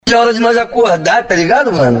é hora de nós acordar, tá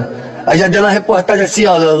ligado, mano? Aí já deu uma reportagem assim,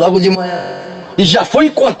 ó, logo de manhã. E já foi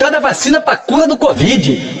encontrada a vacina pra cura do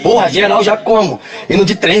Covid. Porra, geral já como? Indo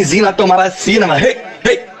de trenzinho lá tomar vacina, mas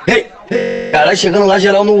caralho, chegando lá,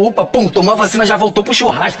 geral no UPA, pum, tomou a vacina, já voltou pro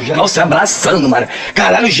churrasco, geral se abraçando, mano.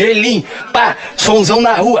 Caralho, gelinho, pá, somzão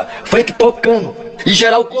na rua, funk tocando. E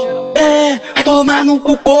geral, tomar no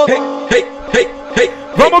cu, porra.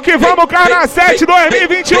 Vamos que vamos, Carnaset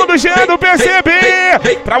 2021 do Jean Du Pcb.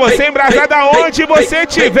 Pra você embrasar da onde você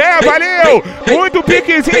tiver, valeu! Muito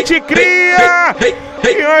piquezinho de cria.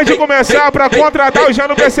 E antes de começar, pra contratar o Jean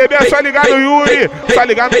Du Pcb, é só ligar no Yuri, só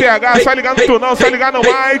ligar no TH, só ligar no Tunão, só ligar no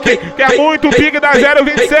Mike, que é muito pique da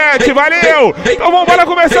 027, valeu! Então vambora,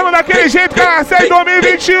 começando daquele jeito, Carnaset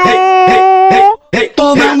 2021.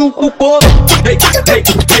 Toma no cu, porra.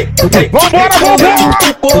 Vambora, vambora!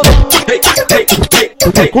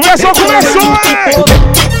 Começou, hein?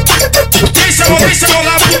 Deixa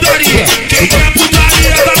rolar a putaria. Quem quer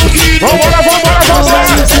putaria dá um grito. Vambora!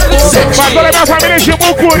 Pra toda a minha família de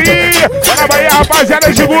Mucuri, lá na Bahia,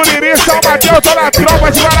 rapaziada de Buriri, São Mateus, toda a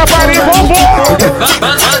tropa de Guarapari, vambora!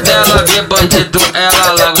 Quando ela vê bandido,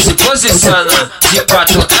 ela logo se posiciona. De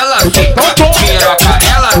quatro ela fica, piroca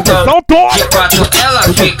ela toma. De quatro ela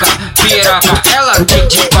fica, piroca ela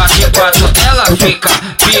toma. De quatro ela fica,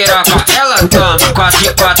 piroca ela toma.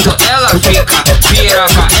 De quatro ela fica,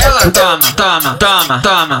 piroca ela toma.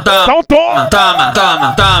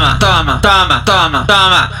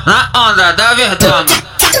 Toma, na onda da verdade.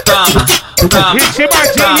 Toma.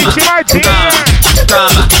 Ritmadinha.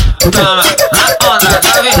 Toma, na onda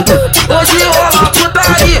da verdade. Hoje rola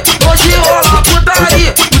putaria.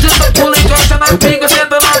 Você só pula e gosta na pica,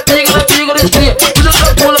 senta na pica dos cria. Você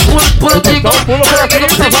só pula, pica.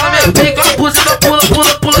 Você vai na minha pica, você só pula,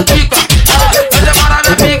 pica. Você vai na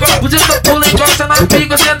minha pica, você só pula e gosta na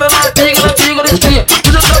pica, senta na pica dos cria.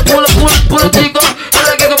 Você só pula, pica.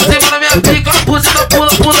 Olha aqui que você vai na minha pica, você só pula,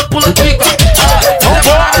 pica. Você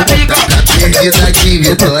vai na minha pica. Perdida aqui em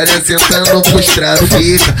Vitória, sentando pros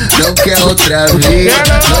trafica. Não quer outra vida,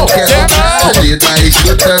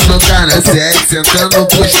 escutando Carnaset, sentando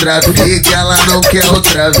pros trafica. Ela não quer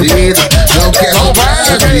outra vida,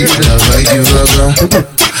 Vai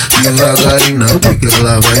devagarinho na pica,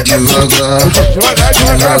 ela vai devagar.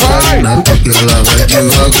 Devagarinho na pica, ela vai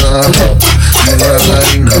devagar.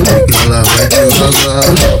 Devagarinho na pica, ela vai devagar.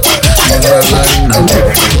 Devagarinho na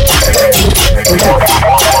pica.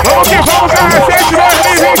 Vamos que vamos, Carnaset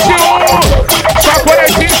 2021. Só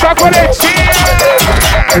coletinha.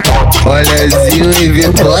 Olhazinho em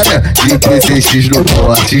Vitória, de PCX no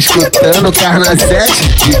porte. Escutando Carnaset,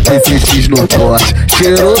 de PCX no porte.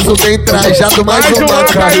 Cheiroso, bem trajado, mais uma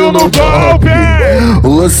caiu no golpe.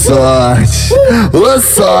 Ô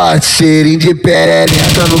sorte, cheirinho de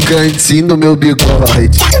perereca no cantinho do meu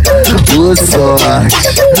bigode. Ô sorte,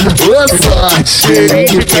 cheirinho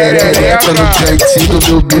de perereca no cantinho do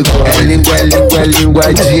meu bigode. É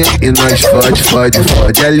linguadinha e nós fode.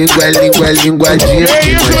 É linguadinha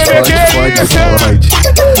e nós fode.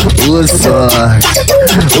 Ô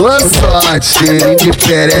sorte, cheirinho de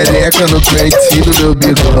perereca no cantinho do meu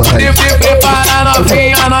bigode. Se prepara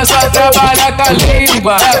novinha, nós só trabalha com a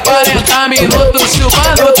língua. É 40 minutos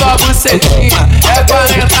chupando tua bucetinha. É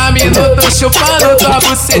 40 minutos chupando tua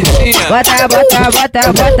bucetinha. Bota,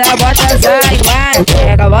 sai, vai,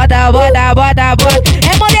 pega, bota. É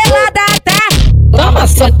modelada, tá? Toma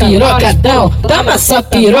sua pirocadão, toma sua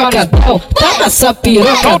pirocadão.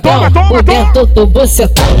 Por dentro do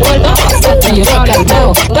bucetão. Toma sua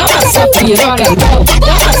pirocadão, toma sua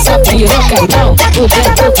pirocadão. Por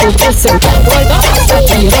dentro do bucetão. Toma sua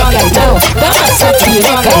pirocadão, toma sua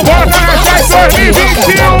pirocadão. Por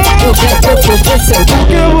dentro do bucetão. Por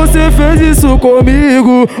que você fez isso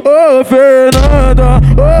comigo, ô Fernanda?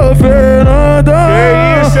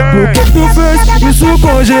 Por que tu fez isso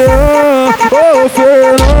com Jean, ô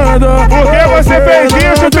Fernanda? Por que você fez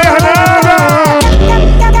isso, Fernanda?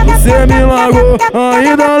 Você me largou,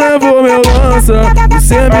 ainda levou meu lança.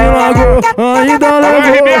 Você me largou, ainda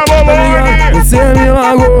levou. Você me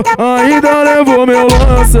largou, ainda levou meu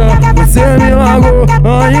lança. Você me largou,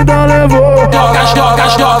 ainda levou. Ela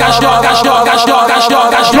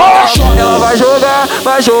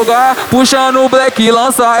vai jogar, puxando o black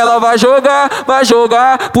lança. Ela vai jogar,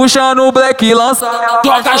 puxando o black lança.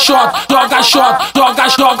 Joga shot. Ela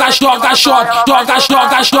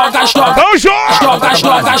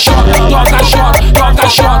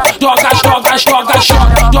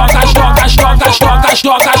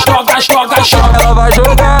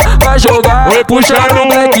vai jogar, puxando o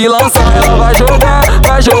black lança. Ela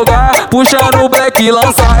vai jogar, puxando o black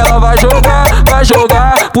lança. Ela vai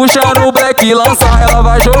jogar, puxando o black se lançar, ela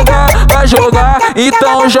vai jogar,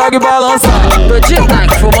 então jogue balança. Tô de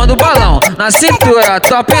tanque, fumando balão, na cintura,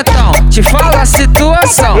 topetão. Te fala a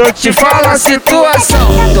situação, te fala a situação.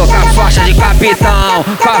 Tô com a faixa de capitão,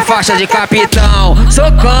 com a faixa de capitão.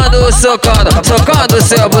 Socando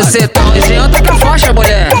seu bucetão. Jean tá com a faixa,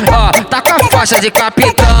 mulher, ó, tá com a faixa de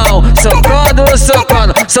capitão.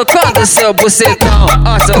 Socando seu bucetão.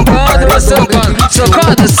 Ó,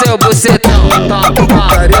 socando seu bucetão.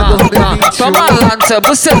 Toma lá no seu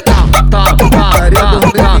bucetão.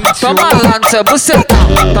 Toma lá no seu bucetão.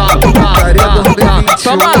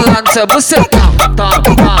 Toma lá no seu bucetão.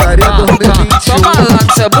 Toma lá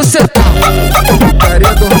no seu bucetão.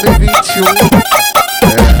 Putaria 2021.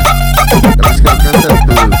 Acho que alcança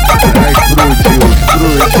tudo. Explodiu.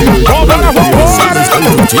 Vambora!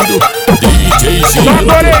 DJ Jean Du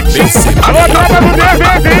Pcb. Alô, tropa do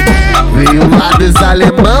DVD! Veio lá dos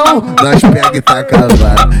alemão, nós pega e taca a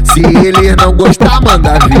vara. Se eles não gostar,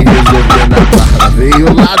 manda vir resolver na barra.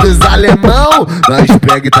 Veio lá dos alemão, nós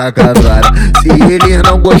pega e taca a vara. Se eles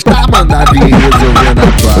não gostar, manda vir resolver na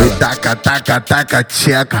barra. Oi, taca, taca, taca,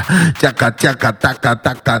 tcheca. Tcheca, tcheca, taca,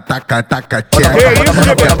 taca, taca, taca, tcheca.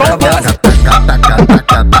 Taca, taca,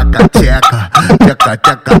 taca, taca, tcheca. Tcheca,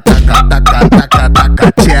 tcheca, taca, taca, taca,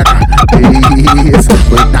 taca, tcheca. Isso,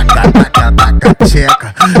 oi, taca, taca, taca, tcheca.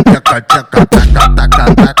 Tcheca, tcheca, taca, taca,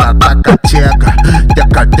 taca, taca, tcheca.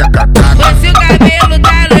 Tcheca, tcheca, taca. Se o cabelo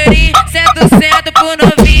tá loirinho, 100% pro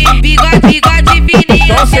novinho. Bigode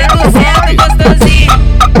fininho, 100% gostosinho.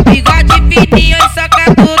 Bigode fininho e soca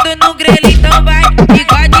tudo no grelhinho, então vai.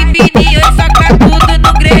 Bigode fininho e soca tudo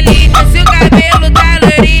no grelhinho. Se o cabelo tá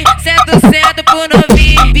loirinho, 100% pro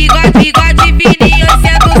novinho. Bigode fininho e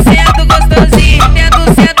 100% gostosinho. 100%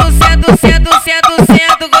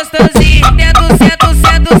 gostosinho.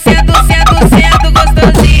 100%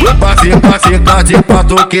 gostosinho. Vai ficar de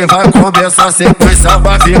pato que vai começar a sequência.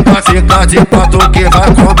 Vai ficar de pato que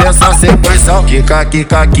vai começar a sequência. Quica,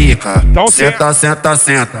 quica, quica. Senta, senta,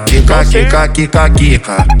 senta. Quica, quica, quica,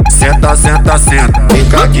 quica. Senta, senta, senta.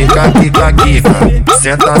 Quica, quica, quica, quica.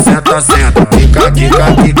 Senta, senta, senta. Quica,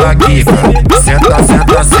 quica, quica, quica. Senta,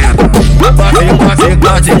 senta, senta. Vai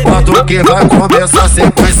ficar de pato que vai começar a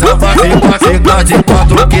sequência. Vai ficar de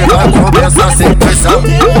pato que vai começar a sequência.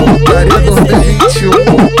 Putaria 2021.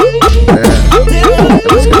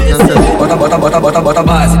 Bota a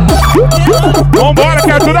base. Vambora,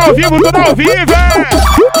 que é tudo ao vivo,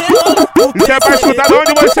 Isso é pra escutar de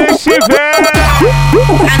onde você estiver.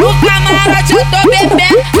 Lá no camarote eu tô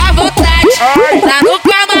bebendo à vontade. Lá no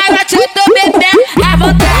camarote eu tô bebendo à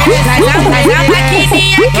vontade. Traz a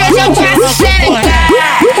maquininha que hoje eu faço xerecar.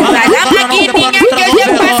 Traz a maquininha que hoje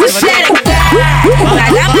eu faço xerecar.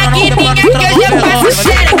 Traz a maquininha que hoje eu faço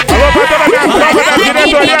xerecar. Alô, pra toda a minha tropa da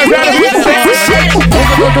diretoria 026.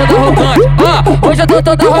 Hoje eu tô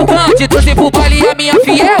toda arrogante. Trouxe pro baile a minha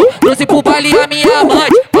fiel, trouxe pro baile a minha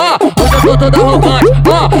amante. Hoje eu tô toda arrogante.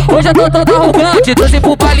 Hoje eu tô toda arrogante. Trouxe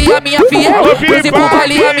pro baile a minha fiel, trouxe pro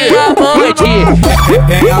baile a minha amante.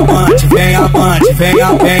 Vem amante, vem amante, vem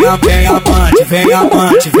amante, vem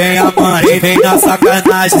amante, vem amante, vem na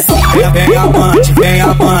sacanagem sim. Vem amante, vem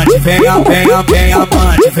amante, vem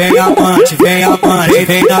amante, vem amante, vem amante,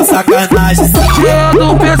 vem na sacanagem sim. Jean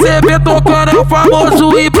Du Pcb tocando é o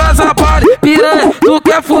famoso e brasa pare. Piranha, tu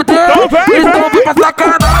quer fuder? Então vem pra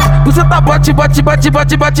sacanagem. Você tá bate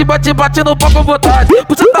no pau com vontade.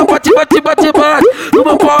 Você tá bate no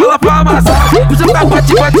meu pau ela pra massagem. Você tá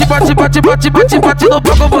bate no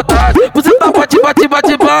pau com vontade. Você tá bate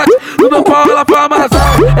no meu pau ela pra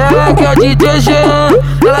massagem. Ela quer o DJ Jean,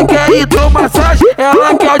 ela quer hidromassagem.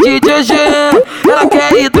 Ela quer o DJ Jean, ela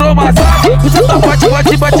quer hidromassagem. Você tá bate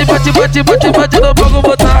no pau com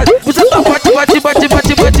vontade. Você tá bate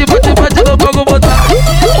no pau com vontade.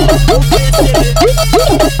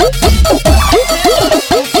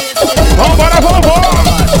 Vambora!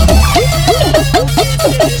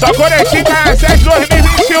 Só Coretinho Carnaset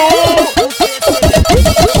 2021.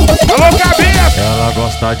 Alô, cabeça! Ela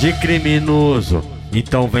gosta de criminoso,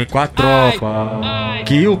 então vem com a tropa.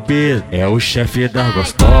 Que o Pedro é o chefe das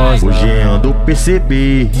gostosas. O Jean Du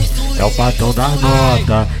Pcb é o patrão das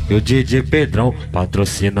notas. E o DJ Pedrão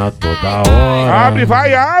patrocina toda hora. Abre,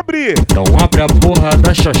 vai, abre! Então abre a porra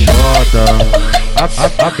da xoxota.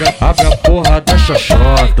 Abre a porra da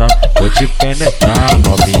xoxota. Vou te penetrar,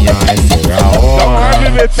 novinha, essa é a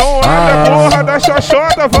hora. Então abre a porra da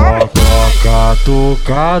xoxota, vai! Toca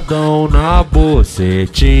tocadão na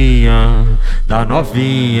bocetinha da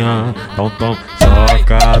novinha. Tom, toca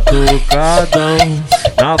tocadão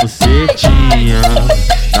na bocetinha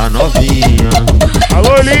da novinha.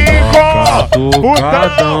 Alô, Lincoln!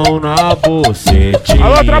 Tucadão na bocetinha.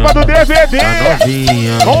 Alô, tropa do DVD! Da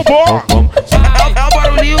novinha. Vambora! É um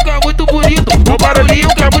barulhinho que é muito bonito, um barulhinho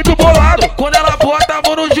que é muito bolado. Quando ela bota a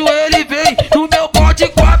mão no joelho e vem no meu pau de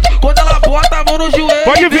 4. Quando ela bota a mão no joelho,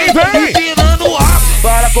 pode vir, vem! empinando o rabo.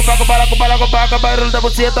 Bala com paco, barulho da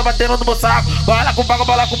buceta batendo no meu saco. Bala com paco, é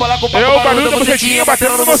o barulho da bucetinha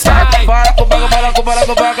batendo no meu saco. Bala com paco,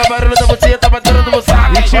 barulho da buceta batendo no meu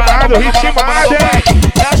saco. Ritmado, é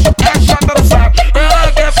chata no saco.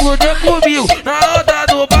 Ela quer fuder comigo na onda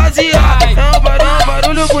do baseado. É um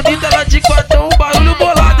barulho bonito, ela de quatro, um barulho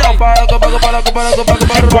bolado. É um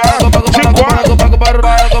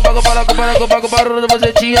barulho da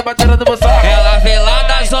bucetinha batendo no meu saco. Ela vem lá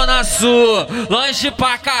da Zona Sul, longe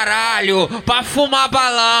pra caralho, pra fumar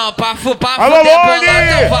balão, pra fuder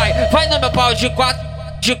bolão. Vai no meu pau de 4,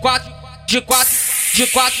 de 4, de 4, de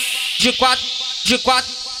 4, de 4, de 4,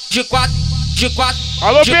 de 4, de 4.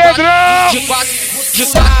 Alô, Pedrão! De 4, de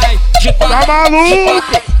 4, de 4. Tá maluco?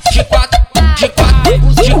 De 4, de 4,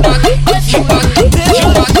 de 4, de 4, de 4,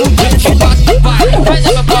 de 4. Vai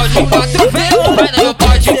no meu pau de 4, vem. Vai no meu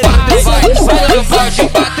pau de 4, vai. Vai no meu pau de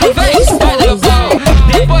 4, vem. Vai no meu pau.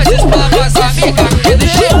 Depois explana as amigas, que do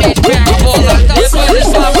chimite pega a bolada. Depois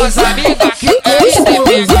explana as amigas, que do chimite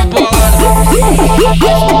pega a bolada.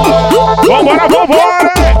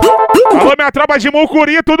 Vambora! Alô, minha tropa de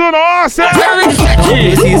Mucuri, tudo nossa! Não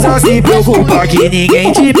precisa se preocupar que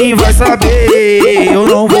ninguém de mim vai saber. Eu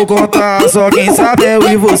não vou contar, só quem sabe é eu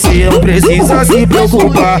e você. Não precisa se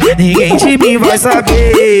preocupar, ninguém de mim vai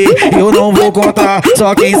saber. Eu não vou contar,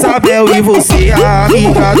 só quem sabe é eu e você. A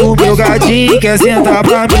amiga do meu gadinho quer sentar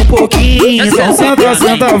pra mim um pouquinho. Então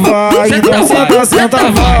senta, vai. Então senta,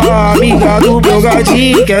 vai. Amiga do meu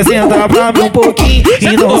gadinho quer sentar pra mim um pouquinho.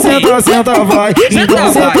 Então senta, vai.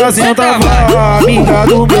 Então senta, vai. Amiga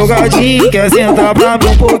do meu gadinho quer sentar pra mim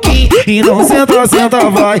um pouquinho. Então senta,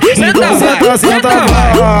 vai. Então senta,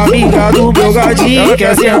 vai. Amiga do meu gadinho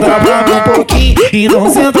quer sentar pra mim um pouquinho. Então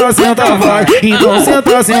senta, vai. Então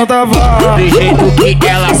senta, vai. Do jeito que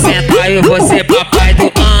ela senta, eu vou ser papai do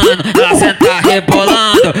ano. Ela senta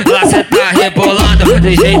rebolando, ela senta rebolando. Do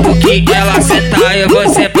jeito que ela senta, eu vou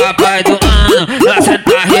ser papai do ano. Ela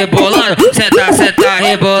senta rebolando, senta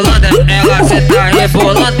rebolando. Ela senta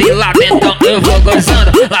rebolando e lá dentro eu vou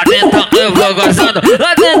gozando. Lá dentro eu vou gozando.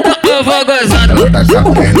 Lá dentro eu vou gozando. Ela tá com a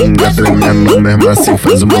perninha tremendo, mesmo assim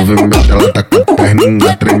faz o movimento. Ela tá com a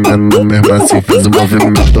perninha tremendo, mesmo assim faz o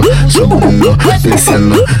movimento. Subindo,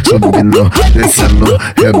 descendo,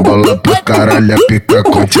 rebola pra caralho, a pica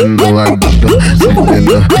continua dando.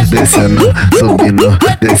 Subindo,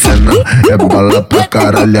 descendo, rebola pra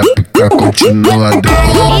caralho, a pica continua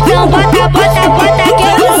dando. Então bota que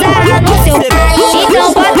eu vou sarrar no seu pai.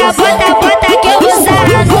 Então bota que eu vou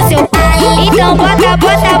sarrar no seu pai. Então bota que eu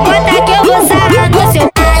vou sarrar no seu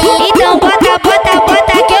pai. Então bota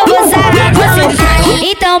que eu vou sarrar no seu pai.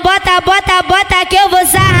 Então bota que eu vou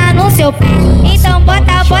sarrar no seu pé. Então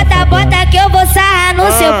bota que eu vou sarrar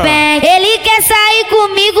no seu pé. Ele quer sair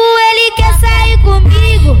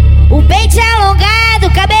comigo, o pente alongado,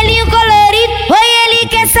 cabelinho colorido. Oi, ele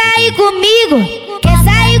quer sair comigo,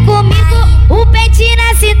 o pente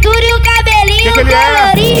na cintura e o cabelinho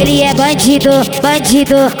colorido. Ele é bandido. Ele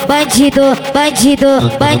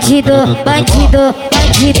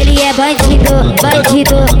é bandido.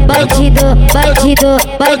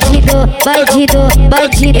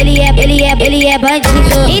 Ele é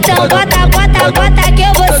bandido. Então bota que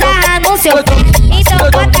eu vou sarrar no seu pé. Então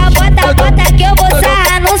bota que eu vou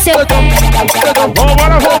sarrar no seu pé.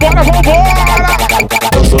 Vambora!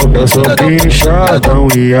 Eu sou bichadão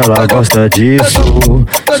e ela gosta disso.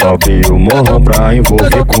 Sobe o morro pra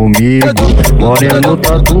envolver comigo. Moreno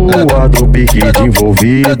tatuado, pique de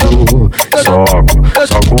envolvido.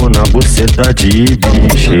 Soco na buceta de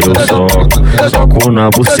bicho, eu soco na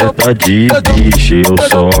buceta de bicho, eu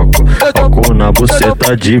soco na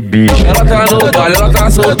buceta de bicho. Ela tá no baile, ela tá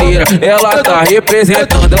solteira, ela tá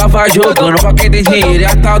representando, ela vai jogando pra quem tem dinheiro, e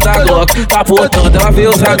a tal da Glock tá portando. Ela vê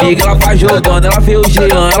os amigos, ela vai jogando, ela vê o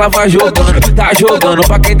Jean, ela vai jogando, tá jogando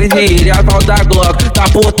pra quem tem dinheiro, e a tal da Glock tá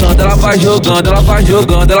portando. Ela vai jogando, ela vai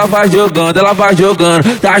jogando, ela vai jogando, ela vai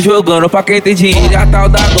jogando, tá jogando pra quem tem dinheiro, e a tal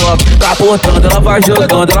da Glock tá portando. Ela vai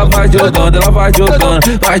jogando, ela vai jogando, ela vai jogando,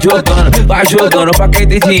 vai jogando pra quem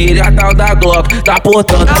tem dinheiro, e a tal da Glock tá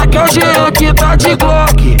portando. Ela quer o Jean que tá de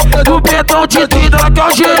Glock, do pentão de 30. Ela quer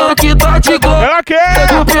o Jean que tá de Glock, ela quer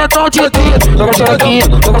do pentão de 30. Joga xerequinha,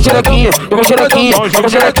 joga xerequinha, joga xerequinha, joga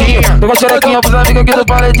xerequinha, joga xerequinha pros amigos aqui do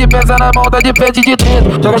baile de peça na mão, tá de pente de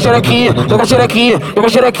 30. Joga xerequinha, joga xerequinha, joga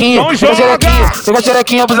xerequinha, joga xerequinha, joga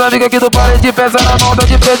xerequinha pros amigos aqui do parede, peça na mão, tá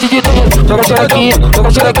de frente de três. Joga xerequinha,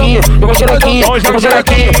 joga xerequinha, joga xerequinha, joga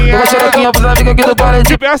xerequinha, joga xerequinha pros amigos aqui do parede.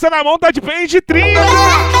 De peça na mão, tá de frente de 30.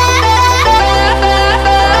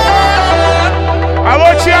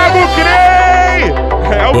 Alô, Thiago Crei!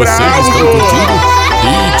 É o Vocês bravo! estão curtindo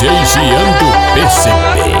DJ Jean Du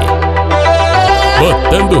Pcb,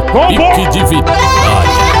 botando pique de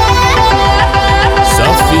vitória. Só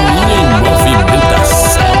fininha em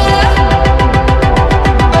movimentação.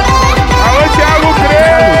 Alô, Thiago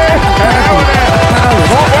Crei!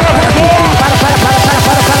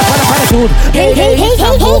 Para tudo.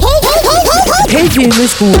 Rede no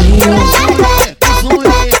escurinho.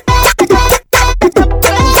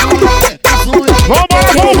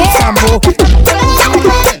 Vambora!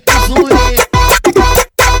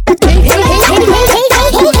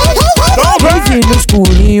 No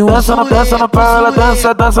escurinho. Dança na pau, ela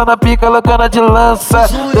dança, dança na pica, loucana de lança.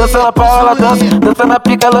 Dança na pau, ela dança, dança na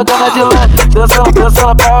pica, loucana de lança. Dança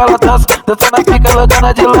na pau, ela dança, dança na pica,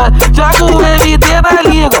 loucana de lança. Joga o MD na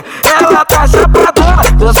língua, ela tá chapadona.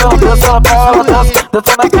 Dança na pau, ela dança,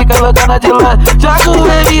 dança na pica, loucana de lança. Joga o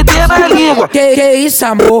MD na língua. Que isso,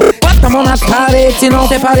 amor? Bota a mão nas paredes, se não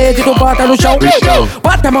tem parede, tu bota no chão.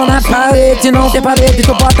 Bota a mão nas paredes, se não tem parede,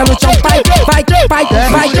 tu bota no chão. Vai.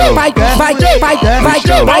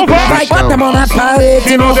 Bota a mão nas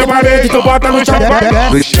paredes, não tem parede, tu bota no chão.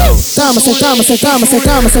 Tama, sequência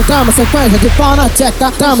de pau na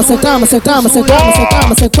tcheca. Tama, sequência de pau na tcheca.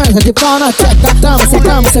 Tama, sequência de pau na tcheca. Tama,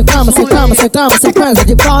 sequência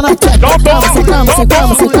de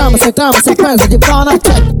pau na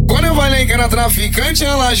tcheca. Quando eu falei que era traficante,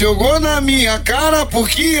 ela jogou na minha cara,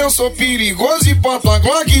 porque eu sou perigoso e porto a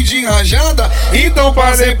Glock de rajada. Então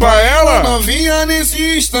passei pra ela, novinha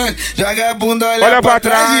nesse instante. Joga a bunda, olha pra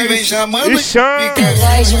trás e vem chamando.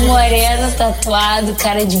 Voz de moreno, tatuado,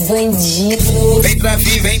 cara de bandido. Vem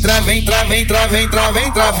traficante. Vem traficante. Vem traficante.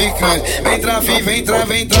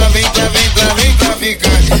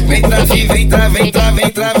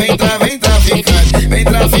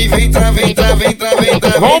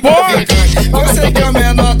 Você que é o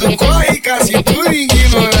menor do corre, com a cintura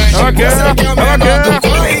ignorante. Você que é o menor do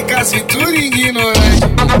corre, com a cintura ignorante.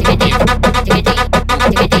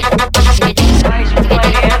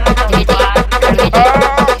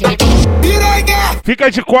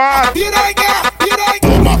 Fica de 4.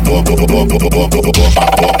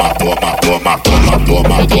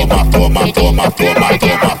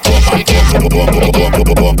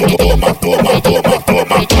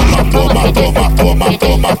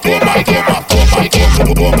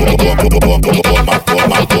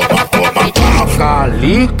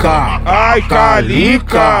 Calica, ai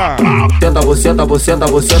calica. Tenta você por cima da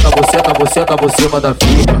pica. Tenta você por cima da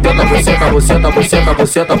pica. Tenta você por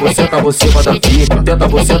cima da pica. Tenta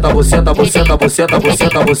você por cima da pica. Tenta você por cima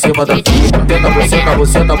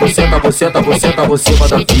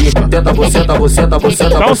da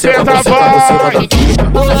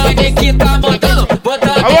pica. O Lani que tá mandando,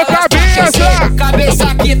 botando. Alô, cabeça! Cabeça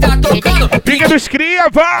que tá tocando. Pica dos cria,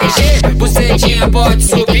 vai! Bucetinha pode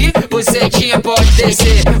subir, bucetinha pode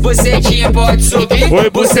descer. Bucetinha pode subir,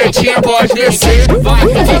 bucetinha pode descer. Vai,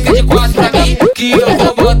 fica de 4 pra mim, que eu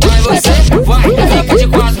vou botar em você. Vai, fica de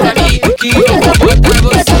 4 pra mim, que eu vou botar em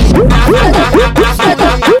você.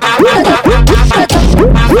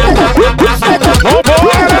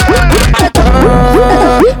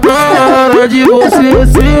 Para de você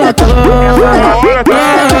sentar,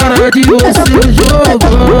 para de você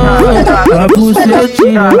jogar a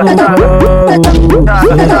bucetinha no pau,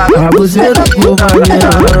 a buceta pro marinhão.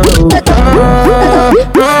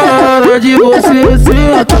 Para de você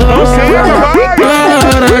sentar,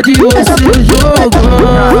 para de você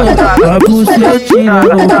jogar a bucetinha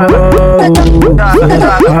no pau,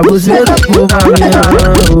 a buceta pro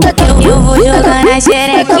marinhão. Eu vou jogar na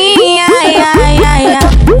xerequinha, ai, ai, ai, ai,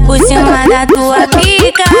 por cima da tua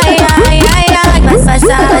pica, ai, ai, ai, ai,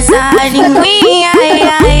 passa a linguinha, ai,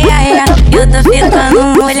 ai, ai, ai, eu tô ficando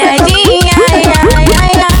molhadinha, ai, ai,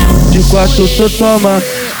 ai, ai. De 4 tu toma,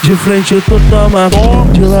 de frente tu toma,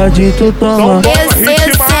 de ladinho tu toma. Eu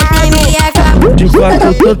sempre me acabo. De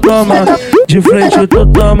 4 tu toma, de frente tu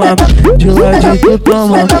toma, de ladinho tu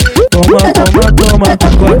toma. Toma.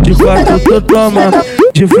 De 4 tu toma,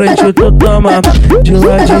 de frente tu toma, de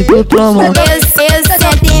ladinho tu toma. Eu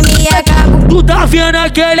sempre me acabo. Tu tá vendo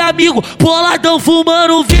aquele amigo boladão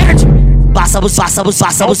fumando verde? Passa buceta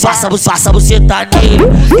nele,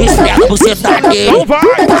 esfrega buceta nele.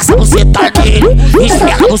 Passa buceta nele,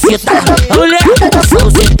 esfrega buceta. Mulher, passa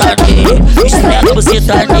buceta nele, esfrega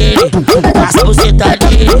buceta nele. Passa buceta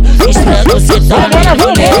nele, esfrega buceta nele.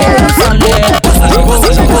 Mulher,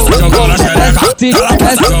 desce,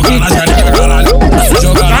 joga na xereca, caralho.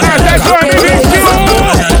 Joga na xereca,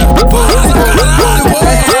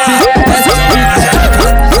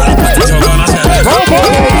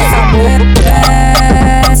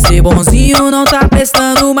 ser bonzinho não tá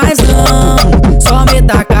prestando mais não. Só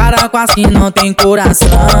meta a cara com as que não tem coração.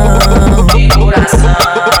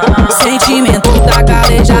 Sentimento tá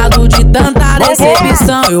calejado de tanta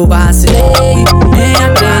decepção. Eu vacilei em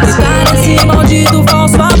acreditar nesse maldito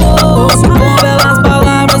falso amor. Com belas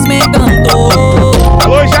palavras me encantou.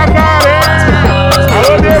 Alô Jacaré,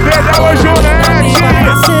 alô DVD, alô Junete.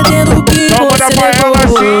 Cedendo o que você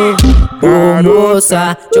levou. Ô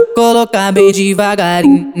moça, deixa eu colocar bem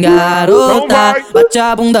devagarinho. Garota, bate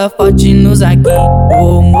a bunda forte nos aqui.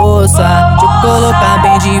 Ô moça, deixa eu colocar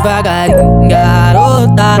bem devagarinho.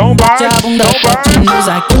 Garota, bate a bunda forte nos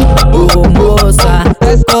aqui. Ô moça,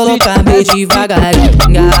 deixa eu colocar bem devagarinho.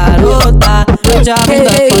 Garota, bate a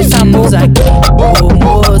bunda forte nos aqui. Ô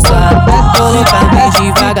moça, deixa eu colocar bem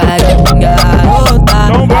devagarinho. Garota,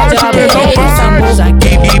 bate a bunda forte nos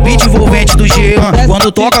aqui. Beat envolvente do Jean,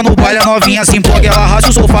 quando toca no baile a novinha se empolga, ela arrasta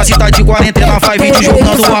o sofá, se tá de quarentena faz vídeo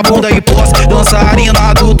jogando a bunda e posse.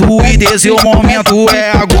 Dançarina do Twitter, seu momento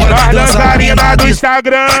é agora. Dançarina do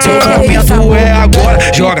Instagram, seu momento é agora.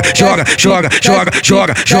 Joga, joga, joga, joga,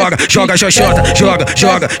 joga, joga, joga xoxota, joga,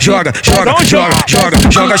 joga, joga, joga, joga, joga,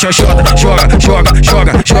 joga xoxota, joga, joga,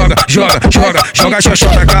 joga, joga, joga, joga, joga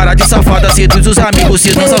xoxota, cara de safada, seduz os amigos,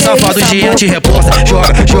 se dança safado, Jean te reposta.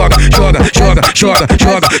 Joga, joga, joga, joga, joga,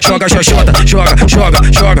 joga, joga xoxota, joga, joga,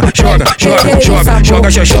 joga, joga, joga, joga,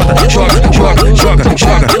 joga xoxota, joga, joga, joga,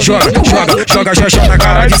 joga, joga, joga, joga xoxota,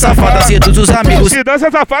 cara de safada, seduz os amigos. Se dança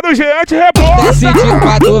safado, o Jean te reposta. Desce de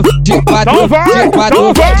quatro, Então vai,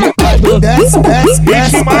 então vai. Desce, desce,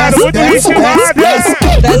 desce, Ritmado, muito ritmado.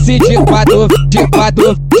 desce de quatro, de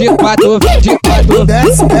quatro, de quatro, de quatro.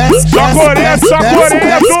 desce, desce, Só coreia, só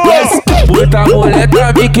coreia, Muita mulher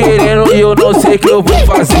tá me querendo e eu não sei o que eu vou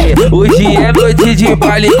fazer. Hoje é noite de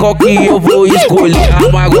baile, qual que eu vou escolher?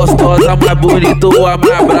 A mais gostosa, a mais bonita ou a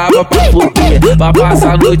mais brava pra fuder? Pra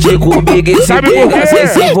passar a noite comigo e se pegar sem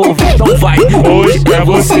se envolver. Então vai, hoje é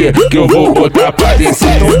você que eu vou botar pra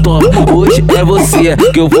descer. Então toma, hoje é você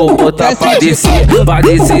que eu vou botar pra descer. Pra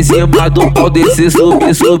descer em cima do pau, descer,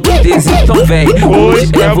 subir, subir, descer. Então vem,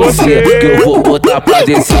 hoje é você que eu vou botar pra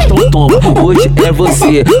descer. Então toma, hoje é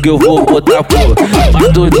você que eu vou botar pro.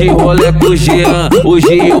 Mas tô de rolê com o Jean,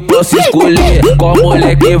 hoje eu posso escolher qual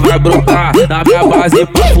mulher que vai brotar na minha base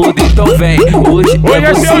pra fuder. Então vem, hoje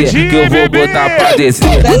é você que eu vou botar pra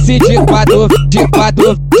descer. Desce de quatro, de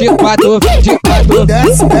quatro, de quatro, de quatro.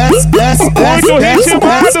 desce, desce, desce, muito desce,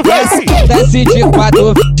 ritmado, vai. Desce de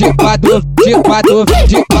quatro, de quatro, de quatro,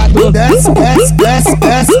 de quatro. desce, desce, desce,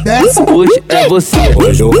 desce, desce. Hoje é você,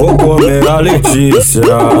 Hoje eu vou comer a Letícia.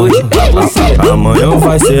 hoje é você. Amanhã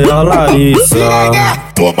vai ser a Larissa.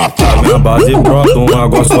 A minha base brota uma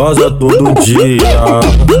gostosa todo dia.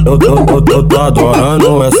 Eu tô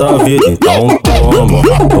adorando essa vida. Então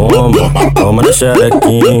toma na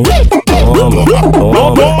xerequinha.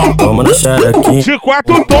 Toma na xerequinha. De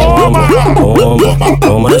quatro, toma.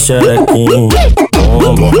 Toma na xerequinha.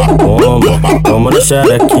 Toma na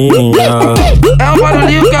xerequinha. É um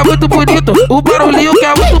barulhinho que é muito bonito, o barulhinho que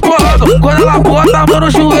é muito bolado. Quando ela bota a mão no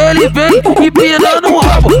joelho e vem empinando o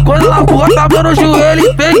rabo. Quando ela bota a mão no joelho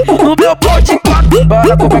e vem no meu pau de quatro.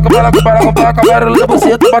 Para com paca, barulho da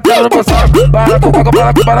buceta batendo no meu saco.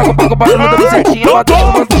 Para com paca, barulho da bucetinha batendo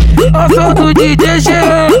no meu saco. Eu sou do DJ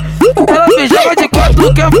Jean, ela me joga de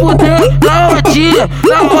quatro, quer fuder na rodinha,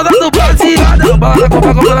 na roda do baseado. Para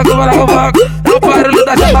com paca, é o barulho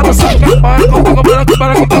da janta no saco. Para com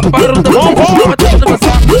paca, barulho da bucetinha batendo no meu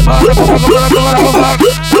saco. Para com paca,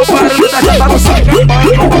 é o barulho da janta no saco.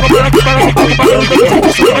 Para com paca, barulho da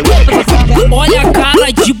bucetinha batendo no meu saco. Olha a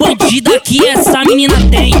cara de bandida que essa menina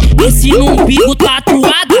tem. Esse no umbigo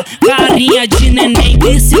tatuada, carinha de neném.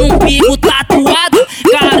 Esse no umbigo tatuada,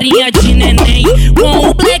 carinha de neném. Com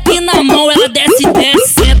o black na mão, ela desce,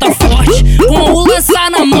 desce, senta forte. Com o lança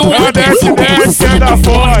na mão, ela desce, desce, senta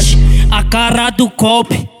forte. A cara do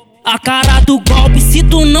golpe, a cara do golpe. Se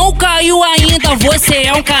tu não caiu ainda, você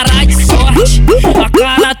é um cara de sorte. A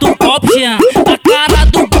cara do golpe, Jean, a cara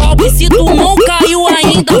do golpe. Se tu não caiu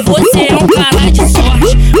ainda, você é um cara de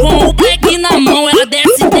sorte. Com o black na mão, ela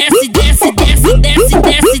desce, desce, desce, desce, desce,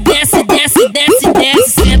 desce, desce, desce, desce, desce,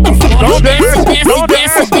 senta forte. Desce, desce,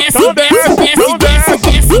 desce, desce, desce, desce, desce,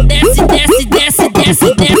 desce, desce, desce,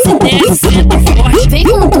 desce, desce, desce, senta forte. Vem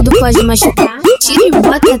com tudo, pode machucar. Tira e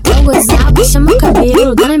bota até eu gozar. Chama o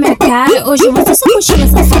cabelo, dá na minha cara. Hoje eu vou ser sua coxinha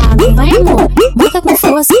safada. Vai, amor, bota com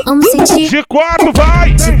força. força, vamos sentir. De 4,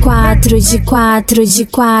 vai! De 4, de 4, de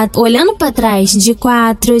 4. Olhando pra trás. De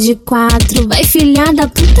 4, de 4. Vai, filha da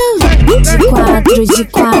puta, vai. De 4, de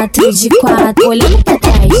 4, de 4. Olhando pra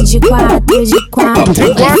trás. De 4, de 4.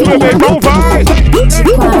 De 4, então vai! De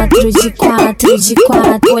 4, de 4, de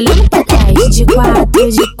 4. Olhando pra trás. De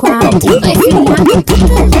 4, de 4. Vai, filha da puta,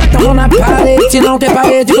 vai. Bota a mão na parede, se não tem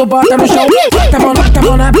parede, tu bota no chão. Bota a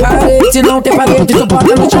mão na parede, se não tem parede, tu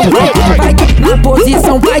bota no chão. Vai na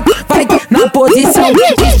posição, vai na posição.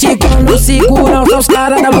 Esticando segurança, os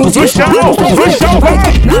caras da luz. No chão, vai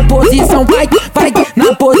na posição, vai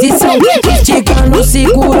na posição. Esticando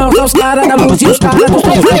segurança, os caras da luz e os caras do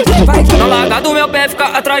som. Vai. Não larga do meu pé, fica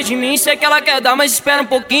atrás de mim. Sei que ela quer dar, mas espera um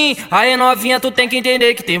pouquinho. Aí novinha, tu tem que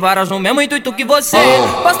entender que tem várias no mesmo intuito que você.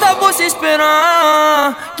 Basta você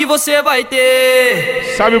esperar que você vai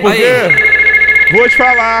ter. Sabe por quê? Vou te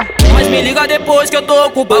falar. Mas me liga depois que eu tô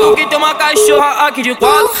ocupado. Que tem uma cachorra aqui de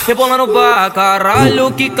 4, rebolando pra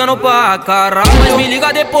caralho, quicando pra caralho. Mas me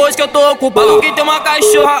liga depois que eu tô ocupado. Que tem uma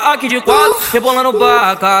cachorra aqui de 4, rebolando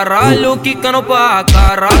pra caralho, quicando pra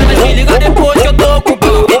caralho. Mas me liga depois que eu tô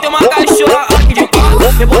ocupado. Que tem uma cachorra aqui de 4,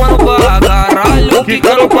 rebolando pra caralho,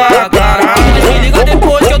 quicando pra caralho. Mas me liga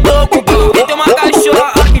depois que eu tô ocupado. Que tem uma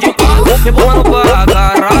cachorra aqui de 4, rebolando pra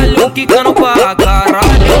caralho, quicando pra caralho.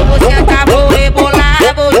 Você acabou rebolar,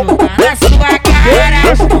 vou jogar na sua cara.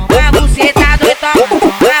 Toma bucetada, toma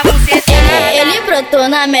bucetada. Ele brotou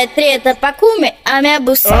na minha treta pra comer a minha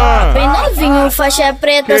buceta. Bem novinho, faixa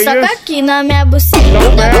preta, soca aqui na minha buceta.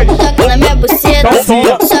 Toca na minha buceta,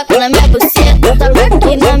 soca na minha buceta. Toca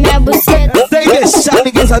aqui na minha buceta. Sem deixar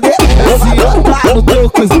ninguém saber. Lá no teu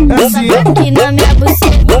cozinho. Toca aqui na minha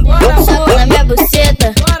buceta. Soca na minha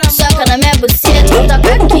buceta. Soca na minha buceta.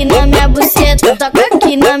 Toca aqui na minha buceta. Toca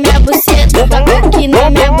aqui na minha buceta. Toca aqui na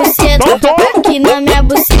minha buceta. Toca aqui na minha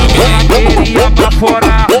buceta. Ela queria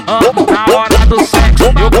baforar na hora do sexo.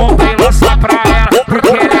 Eu comprei lança pra ela, porque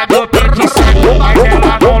ela é meu pedicete. Mas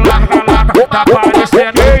ela não larga, tá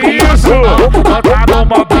parecendo isso. Não tá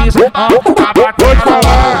numa brisa, tá batendo.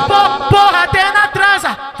 Porra, até na transa,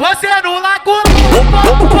 você no lago.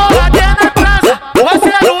 Porra, até na transa,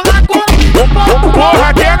 você no lago. Porra,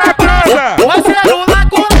 até na transa, você no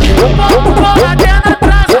lago. Porra, até na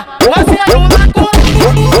transa, você no lago.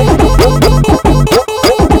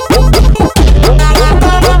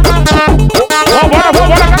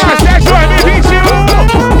 Vambora, Carnaset 2021.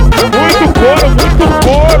 Muito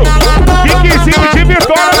couro. Piquezinho de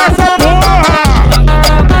vitória nessa porra.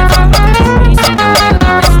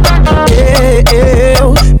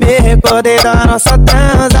 Eu me recordei da nossa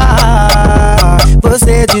transa.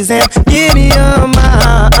 Você dizendo que me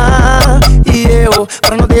ama. E eu,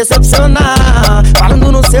 pra não decepcionar,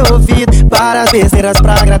 falando no seu ouvido várias besteiras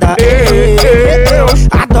pra agradar. Eu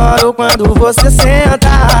adoro quando você senta.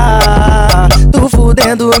 Tu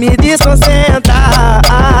fudendo me desconcentra.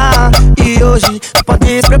 E hoje tu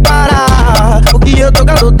pode se preparar, porque eu tô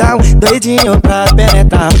galudão, doidinho pra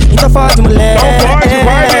penetrar. Então fode, mulher,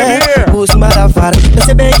 por cima da vara. Eu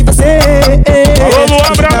sei bem que você alô,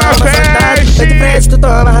 Luan Brana, eu de frente tu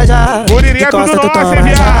toma rajada, de costa tu toma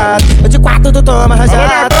rajada, eu de quatro tu toma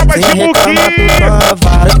rajada, sem reclamar tu toma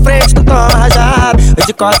vara. Eu de frente tu toma rajada, eu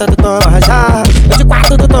de costa tu toma rajada, eu de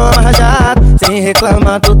quatro tu toma rajada, sem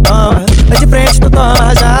reclamar tu toma. Eu de frente tu toma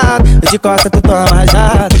rajada, eu de costa tu toma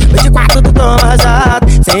rajada, eu de quatro tu toma rajada,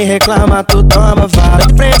 sem reclamar tu toma vara. Eu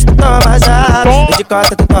de frente tu toma rajada, eu de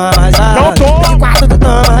costa tu toma rajada, eu de quatro tu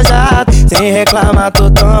toma rajada, sem reclamar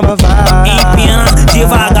tu toma vara. Empina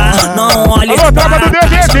devagar, não olhe para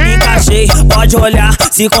trás. Encaixei, pode olhar,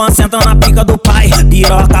 se concentra na pica do pai.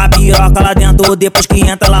 Piroca lá dentro, depois que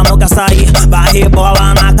entra ela não quer sair. Vai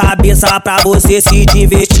rebola na cabeça pra você se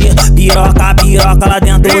divertir. Piroca lá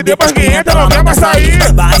dentro, depois que entra ela não quer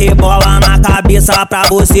sair. Vai rebola na cabeça pra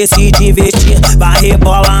você se divertir. Vai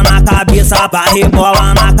rebola na cabeça, vai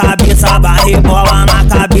rebola na cabeça, vai rebola na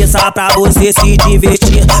cabeça pra você se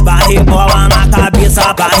divertir. Vai rebola na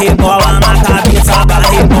cabeça, vai rebola na cabeça, vai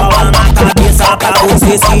rebola na cabeça pra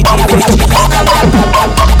você se divertir.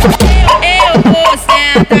 Eu vou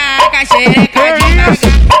sentar com a xereca devagar.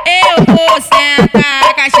 Eu vou sentar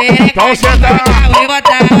com a xereca devagar. Vou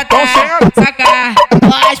botar, sacar,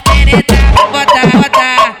 pode penetrar. Botar,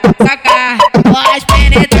 sacar, pode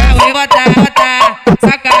penetrar. Vou botar,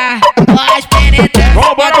 sacar, pode penetrar.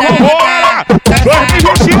 Vambora!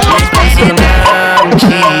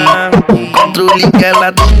 2021! O controle que ela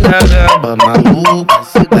dá, maluco.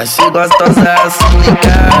 Vai ser gostosa assim em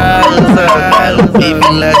casa. Ela vive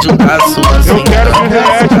LED da sua sentada. Eu quero que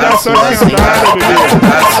LED da sua sentada, bebê.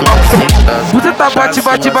 Você tá bate,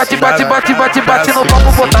 bate, bate, bate, bate, bate, bate no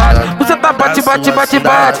papo botado. Você tá bate, bate, bate,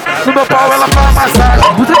 bate. No meu pau ela faz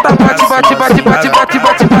massagem. Você tá bate, bate, bate, bate, bate,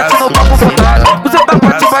 bate, bate no papo botado. Você tá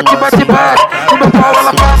bate, bate, bate, bate. No meu pau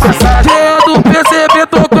ela faz massagem. Jean Du Pcb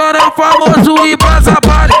tocando é o famoso e passa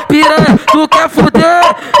vale. Piranha, tu quer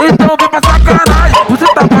fuder? Então vem pra sacanagem. Você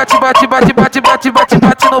tá bate, bate, bate, bate, bate, bate,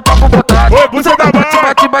 bate no papo botado. Você tá bate,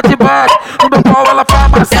 bate, bate, bate. No meu pau ela faz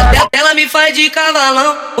massagem. Ela me faz de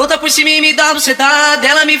cavalão, outra por cima e me dá bucetada.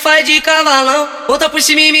 Ela me faz de cavalão, outra por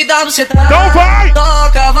cima e me dá bucetada. Então vai! Só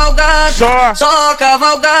cavalgado, só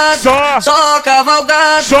cavalgado, só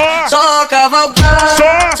cavalgado, só cavalgado,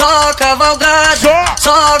 só cavalgado,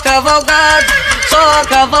 só cavalgado, só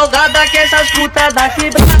cavalgada que essas putas daqui.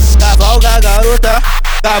 Cavalga garota,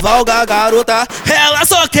 cavalga garota. Ela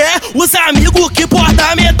só quer os amigos que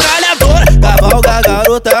porta metralhadora. Cavalga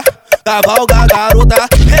garota, cavalga garota.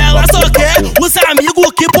 Ela só quer os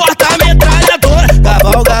amigos que porta metralhadora.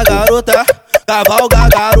 Cavalga garota, cavalga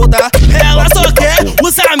garota. Ela só quer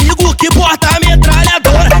os amigos que porta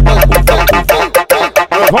metralhadora.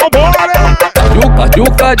 Vambora!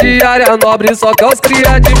 Juca de área nobre, só que os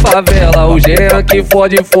cria de favela. O Jean que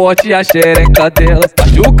fode forte e a xereca delas.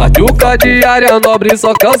 Juca de área nobre,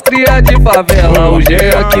 só que os cria de favela. O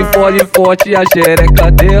Jean que fode forte e a xereca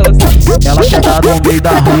delas. Ela quer dar no meio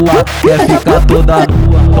da rua, quer ficar toda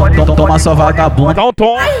nua. Toma sua vagabunda,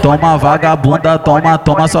 toma vagabunda,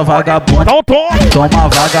 toma sua vagabunda. Toma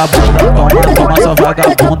vagabunda, toma sua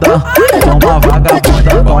vagabunda. Toma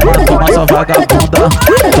vagabunda, toma sua vagabunda.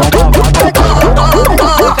 Toma vagabunda.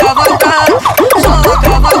 Só cavalgado, só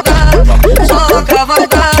cavalgado, só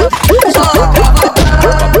cavalgado, só cavalgado,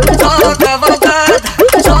 só cavalgado,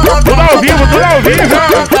 só cavalgado. Tudo ao vivo, tudo ao vivo.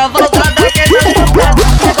 Cavalgada que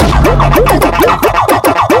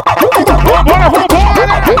vambora,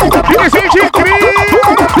 vambora. Dj cria.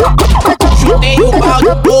 Chutei o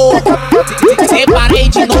balde, porra. Separei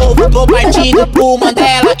de novo, tô partindo pro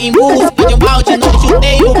Mandela em busca de um balde novo.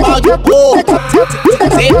 Chutei o balde, porra.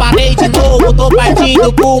 Separei de novo, tô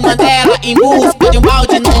partindo pro Mandela em busca de um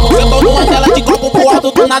balde novo. Eu tô no Mandela de copo pro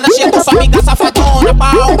alto, do nada chega sua amiga safadona.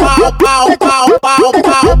 Pau, pau, pau, pau, pau,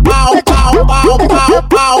 pau, pau, pau, pau, pau,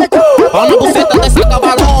 pau. Pau na buceta dessa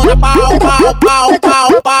cavalona. Pau, pau, pau, pau,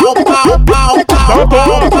 pau, pau, pau, pau,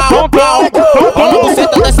 pau, pau, pau. Pau na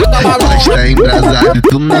buceta dessa cavalona. Nós tá embrasado e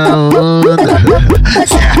tu na onda.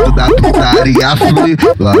 Certo da putaria flui.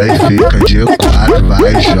 Vai, fica de 4,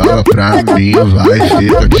 vai, joga pra mim. Vai,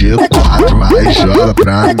 fica de 4, vai, joga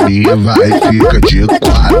pra mim. Vai, fica de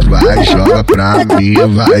 4, vai, joga pra mim.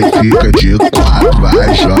 Vai, fica de 4,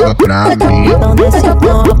 vai, joga pra mim. Então desce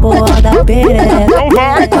com a porra da perereca. Não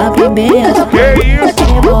vai! Abre bem as que isso?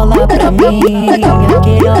 Rebola pra mim.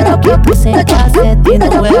 Aquele hora que tu sem cacete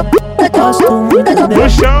não é. Gosto muito bem. No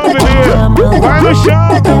chão, bebê! Vai no chão!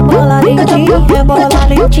 Rebola lentinho, rebola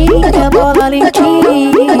lentinho, rebola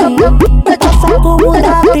lentinho. Passa como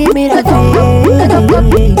da primeira vez.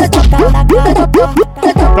 Então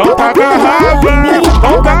tá agarrada!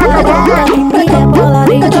 Então tá agarrada! Rebola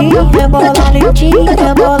lentinho, rebola lentinho,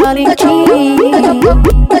 rebola lentinho.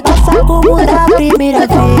 Passa como da primeira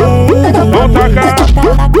vez. Então tá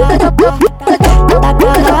agarrada!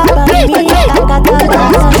 Taca raba em mim, taca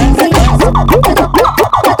raba em mim.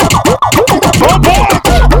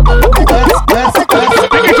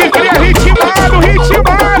 Tem que criar ritmado,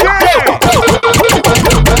 ritmado!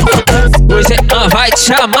 O vai te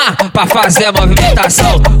chamar pra fazer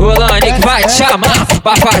movimentação. O Lanique vai te chamar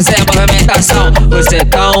pra fazer movimentação.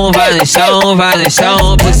 Bucetão vai no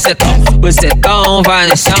chão, bucetão. Bucetão vai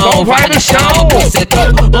no chão, bucetão.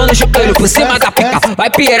 Manda o joelho por cima da pica, vai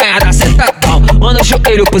piranha da sentadão. Manda o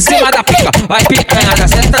joelho por cima da pica, vai piranha da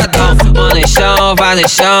sentadão. Manda no chão, vai no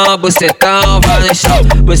chão, bucetão vai no chão.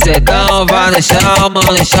 Bucetão vai no chão,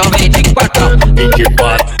 manda no chão, vem de quatro.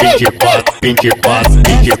 24, 24, 24,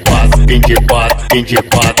 24, 24,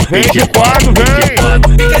 24, 24, vem!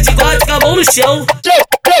 Fica de gótica, mão no chão.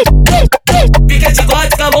 Fica de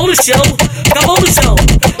gótica, mão no chão. Mão no chão.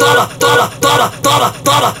 Tola, tola, tola, tola,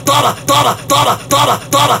 tola, tola, tola, tola, tola,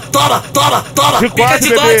 tola, tola, tola, tola. Fica de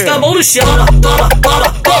gótica, mão no chão. Tola, tola,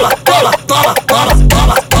 tola, tola, tola, tola,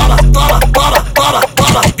 tola, tola, tola, tola, tola,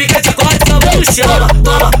 tola. Fica de gótica, mão no chão. Tola,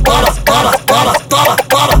 tola, tola, tola, tola,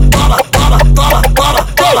 tola, tola, tola, tola, tola,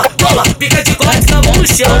 tola, tola. Fica de gótica, mão no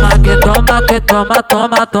chão. Toma que toma,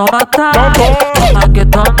 toma, toma, tá. Toma que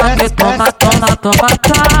toma, toma, toma,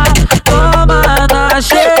 tá. Toma na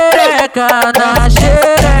xereca,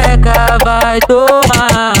 vai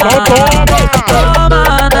tomar. Toma!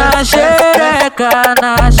 xereca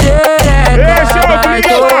na xereca. Esse é o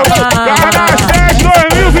clima, Carnaset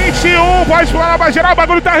 2021. Pode falar pra geral, o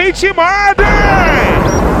bagulho tá ritmado, hein?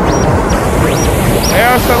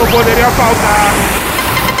 Essa não poderia faltar.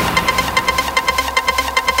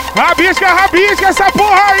 Rabisca essa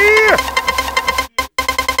porra aí!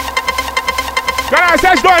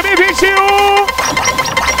 Carnaset 2021!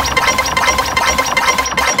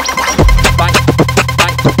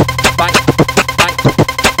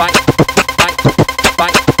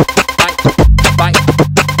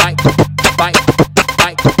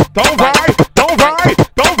 Então vai!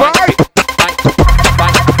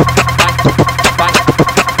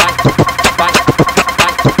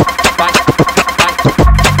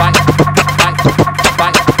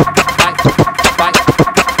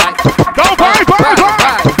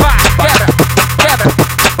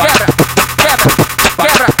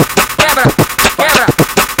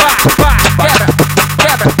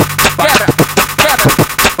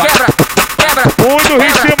 Muito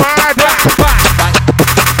ritmada!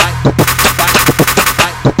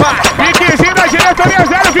 Piquezinho da diretoria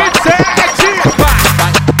 027!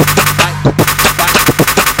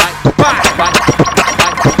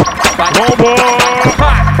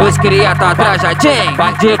 Os cria tá trajadinho,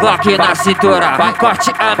 de Glock na cintura,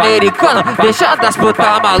 corte americano, deixando as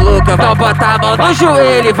putas malucas. Então bota a mão no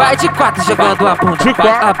joelho e vai de quatro jogando a bunda.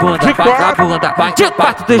 A bunda, a bunda, de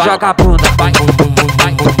quatro tu joga a bunda.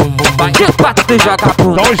 De quatro tu joga a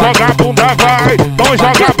bunda. Então joga a bunda, vai! Então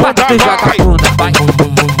joga a bunda, vai!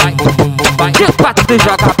 De quatro tu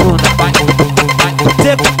joga a bunda.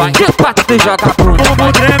 De quatro tu joga a bunda.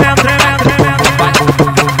 Bumbum tremendo, tremendo, tremendo.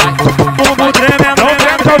 Bumbum tremendo,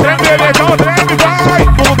 então treme, bebê, então treme, vai!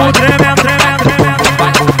 bumbum tremendo, tremendo, tremendo.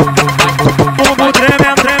 Bumbum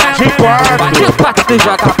tremendo, tremendo. De quatro tu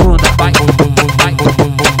joga a bunda.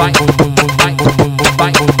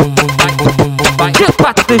 De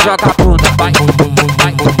quatro tu joga a bunda.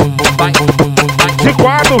 De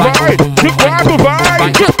quatro, vai! De quatro,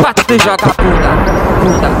 vai! De quatro tu joga a bunda.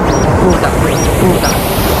 Bunda, bunda, bunda,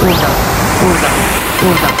 bunda, bunda,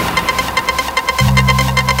 bunda.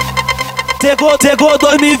 Chegou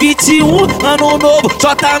 2021, ano novo,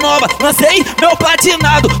 Jota nova, lancei meu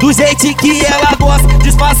platinado, do jeito que ela gosta,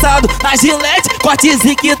 disfarçado, na gilete,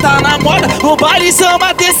 cortezinho que tá na moda, no baile chama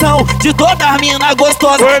atenção, de todas as mina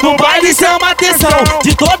gostosas, no baile chama atenção,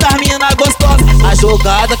 de todas as mina gostosas, a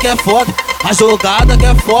jogada que é foda, a jogada que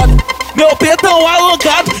é foda, meu petão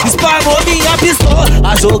alongado, espanou minha pistola,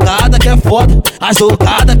 a jogada que é foda, a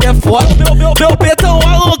jogada que é foda, meu petão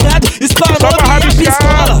alongado, espanou minha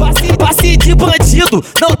pistola, passe de bandido,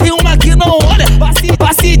 não tem uma que não olha.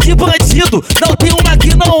 Passe de bandido, não tem uma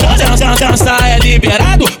que não olha. Dança é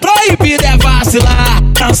liberado, proibido é vacilar.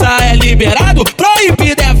 Dança é liberado,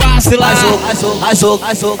 proibido é vacilar.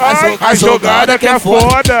 A jogada que é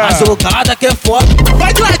foda. A jogada que é foda.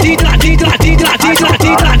 Vai de ladinho, de ladinho, de ladinho, de ladinho, de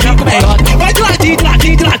ladinho, de ladinho com meiota. Vai de ladinho, de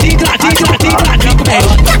ladinho, de ladinho, de ladinho, de ladinho, de ladinho com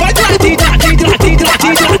meiota. Vai de ladinho, de ladinho, de ladinho, de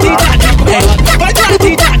ladinho, de ladinho, de ladinho com meiota. Vai de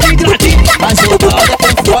ladinho, de ladinho, de ladinho. A jogada que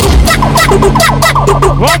é foda.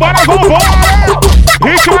 Vambora, vambora!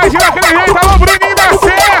 Ritmo imagina aquele jeito, alô Bruninho da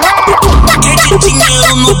Serra! Quem tem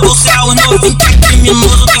dinheiro no bolso é o novinho que é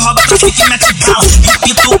criminoso, que rouba, trafica e mete bala. E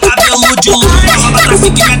pinta o cabelo de louro, que rouba,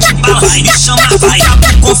 trafica e mete bala. E chama, vai, dá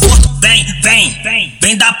pro conforto,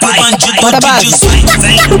 vem dar pro bandido de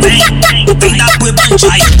 18. Vem dar pro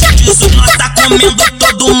bandido de 18. Nós tá comendo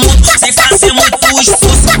todo mundo, sem fazer muito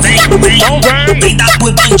esforço. Vem dar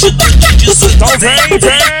pro bandido de 18.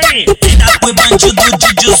 Vem dar pro bandido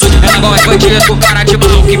de 18. Ela gosta de bandido com cara de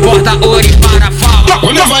mal, que porta ouro e para fala.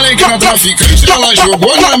 Quando eu falei que era traficante, ela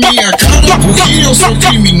jogou na minha cara, porque eu sou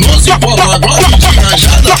criminoso e bola agora de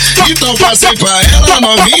rajada. Então passei pra ela,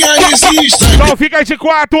 novinha nesse instante. Então fica de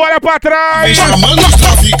quatro, olha pra trás. Vem chamando os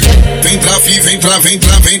traficantes. Vem traficante. Vem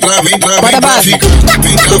traficante. Vem traficante.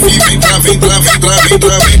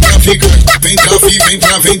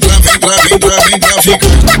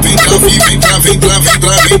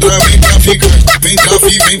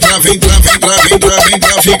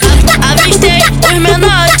 Avistei os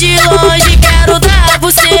menores de longe, quero dar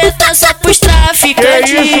buceta só pros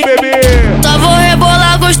traficantes. Que isso, bebê? Só vou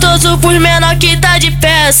rebolar gostoso pros menor que tá de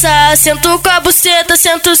peça. Sento com a buceta,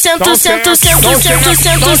 sento com a xereca. Sento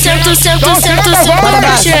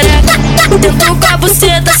com a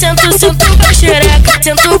buceta, sento com a xereca.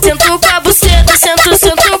 Sento com a buceta,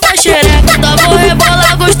 sento com a xereca. Só vou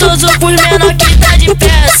rebolar gostoso pros menor que tá de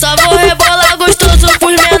peça. Só vou rebolar gostoso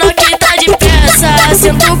pros menor que tá de peça.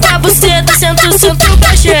 Sento com a buceta, sento com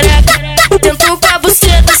a xereca. Sento com a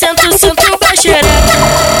buceta, sento com a xereca.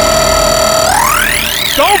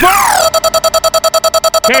 Então vai!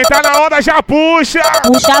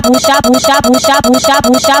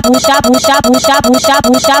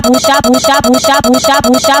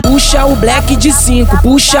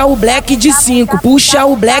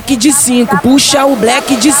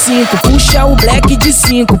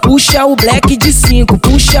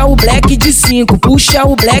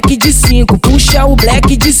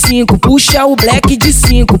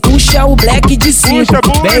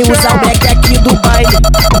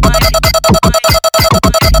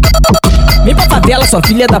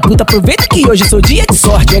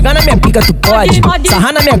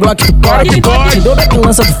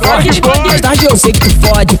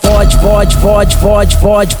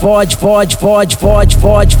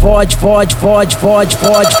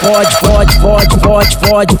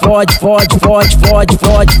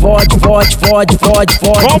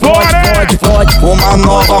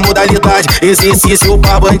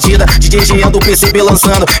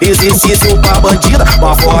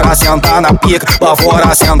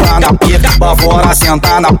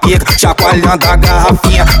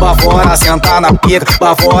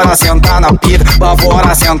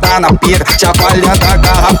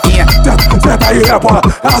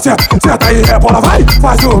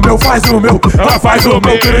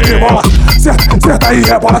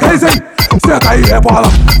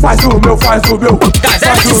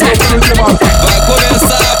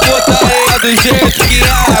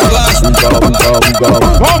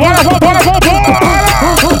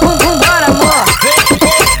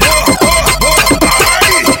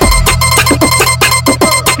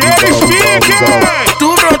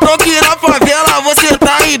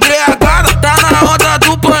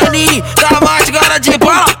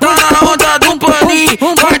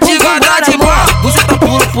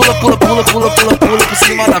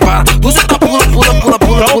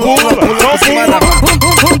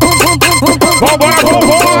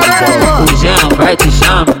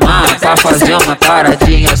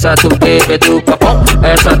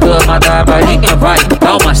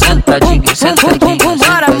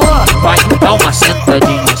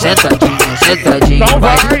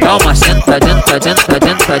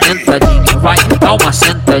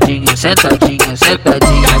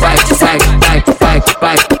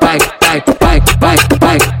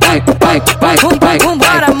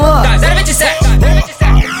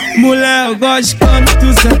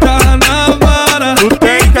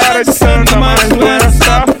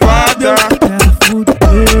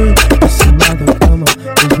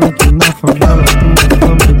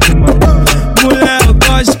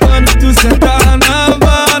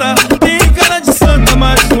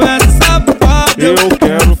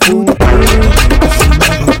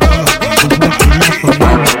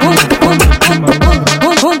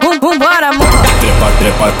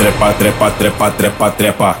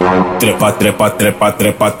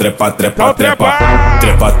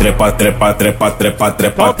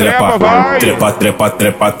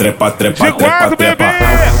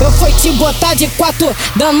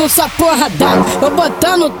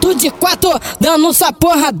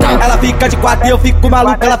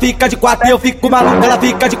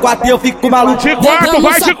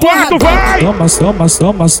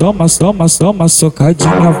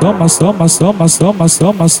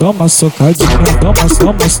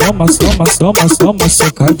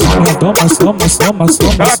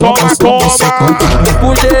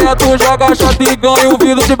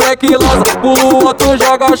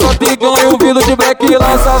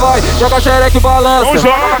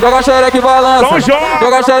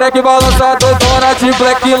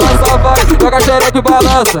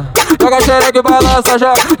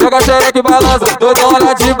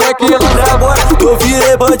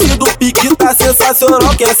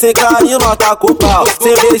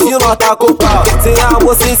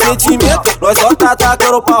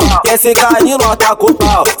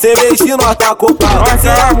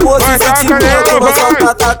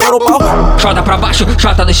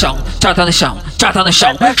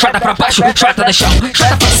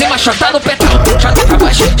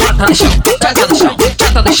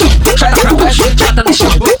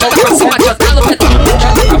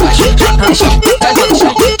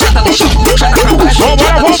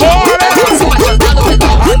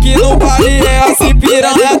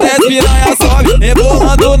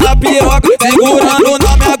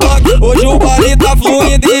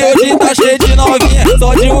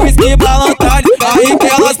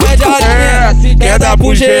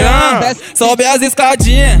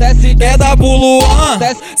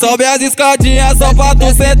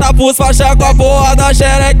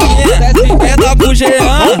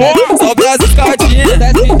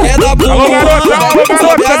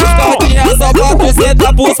 só pra tu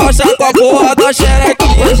sentar pro faixa com a porra da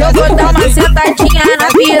xerequinha. Hoje eu vou dar uma sentadinha na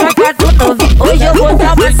piroca do novo. Hoje eu vou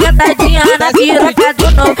dar uma sentadinha na piroca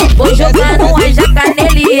do novo. Vou jogando uma jaca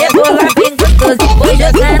nele e rebolar bem gostoso. Vou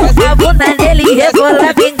jogando a bunda nele e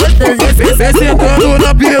rebolar bem gostoso. Vem sentando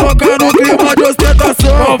na piroca no clima de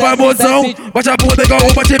ostentação. Então vai mozão, bate a bunda igual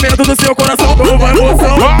o batimento do seu coração. Então vai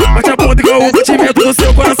mozão, bate a bunda igual o batimento do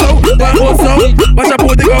seu coração. Vai mozão, bate a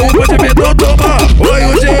bunda igual o batimento. Toma, oi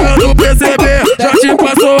o Jean Du Pcb, já te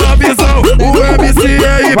passou a visão. O MC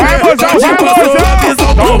aí, vai mozão, já te passou a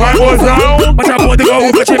visão. Então vai mozão, bate a bunda igual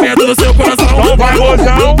o batimento do seu coração. Então vai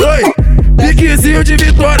mozão, oi, piquezinho de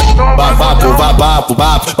vitória. Babapo, babapo,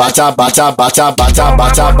 bapo, bate a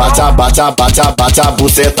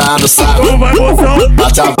buceta no saco. Então vai mozão,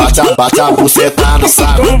 bate a buceta no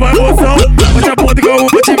saco. então vai mozão, bate a bunda igual o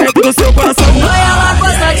batimento do seu coração. Ela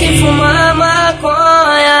gosta de fumar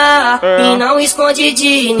maconha e não esconde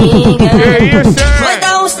de ninguém. Vai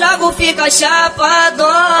dar uns tragos, fica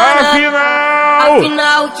chapadona.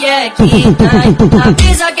 Afinal, o que é que tem? A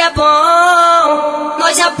brisa que é bom,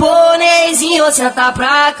 nós japonesinhos senta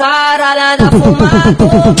pra caralho da fumar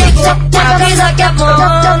comigo. A brisa que é bom,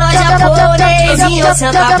 nós japonesinhos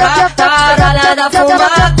senta pra caralho da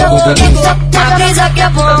fumar comigo. A brisa que é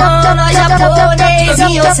bom, nós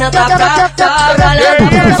japonesinhos senta pra caralho da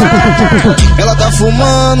fumar comigo. Ela tá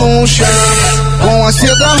fumando um chá com a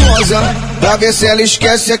seda rosa, pra ver se ela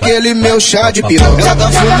esquece aquele meu chá de piroca. Ela tá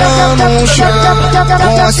fumando um chá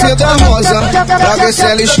com a seda rosa, pra ver se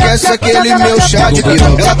ela esquece aquele meu chá de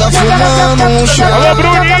piroca. Ela tá fumando um chá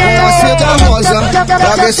com a seda rosa,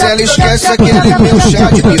 pra ver se ela esquece aquele meu chá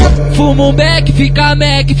de piroca. Fuma um beck, fica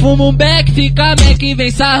mec, fuma um beck, fica mec,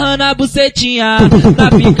 vem sarrando a bucetinha na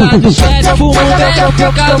pica do chefe. Fuma um beck,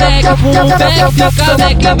 fica mec, fuma um beck, fica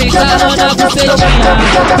mec, vem sarrando a bucetinha na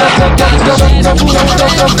pica do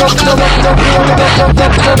chefe.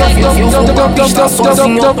 Eu vou pra pista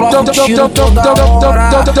sozinho, eu troco tiro toda hora.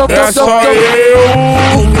 É só eu.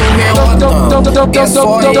 O meu melotão, é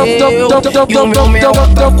só eu. E o meu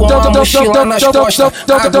melotão com a mochila nas costas,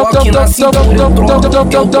 a Glock na cintura.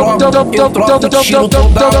 Eu troco tiro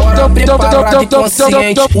toda hora, preparado e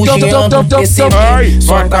consciente. O Jean Du Pcb,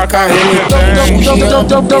 só taca remitente. O Jean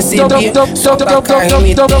Du Pcb, só taca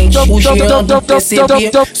remitente. O Jean Du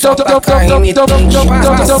Pcb, só taca remitente.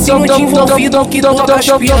 Assassino de envolvido que toda as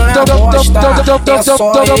piranha gosta. É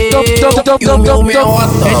só eu e o meu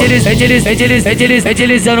melotão. Vem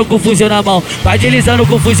deslizando com fuzil na mão, vai deslizando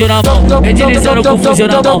com fuzil na mão, vem deslizando com fuzil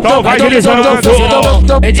na mão, vai deslizando com fuzil na mão,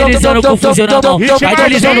 vem deslizando com fuzil na mão, vai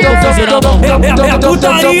deslizando com fuzil na mão. É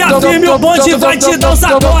putaria firme, o bonde vai te dar um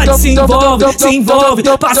sacode. Se envolve,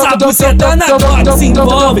 passa a buceta na Glock. Se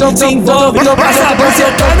envolve, passa a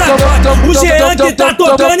buceta na Glock. O Jean que tá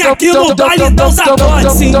tocando aqui no baile dá um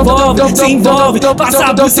sacode. Se envolve, passa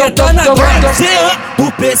a buceta na Glock. Jean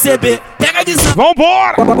Du Pcb, pega de zap.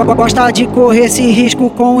 Vambora! Gosta de correr esse risco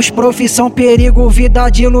com os profissão perigo. Vida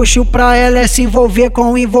de luxo pra ela é se envolver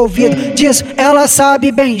com o envolvido. Disso ela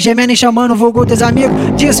sabe bem, gemendo e chamando o vulgo dos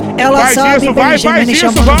amigos. Disso ela sabe bem, gemendo e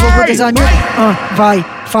chamando o vulgo dos amigos. Vai,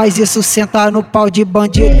 faz isso, sentar no pau de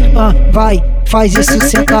bandido. Vai, faz isso,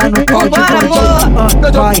 sentar no pau de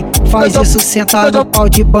bandido. Vai, faz isso, sentar no pau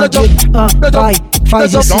de bandido. Vai,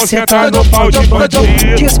 faz isso, sentar no pau de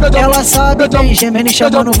bandido. Disso ela sabe bem, gemendo e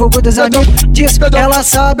chamando o vulgo dos amigos. Disso ela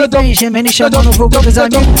sabe bem, gemendo e chamando o vulgo dos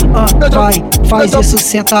amigos. Vai, faz isso,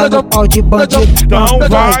 sentar no pau de bandido. Então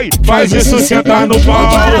vai, faz isso, sentar no pau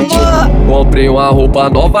de bandido. Comprei uma roupa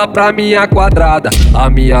nova pra minha quadrada. A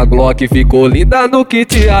minha Glock ficou linda no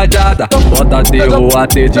kit rajada. Bota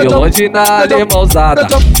DOAT de longe na alemãozada.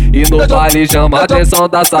 E no baile chama a atenção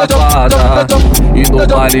da safada. E no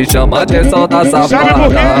baile chama a atenção da safada.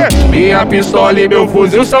 Minha pistola e meu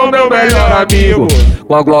fuzil são meu melhor amigo.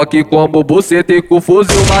 Com a Glock como buceta e com o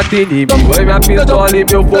fuzil mata inimigo. Oi, minha pistola e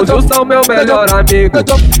meu fuzil são meu melhor amigo.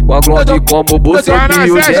 Com a Glock como buceta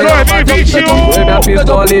e o Jean mata inimigo. Oi, minha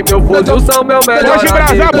pistola e meu fuzil são meu melhor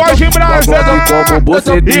amigo. Pode embrasar, como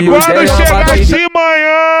buceta e quando chegar de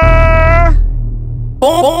manhã.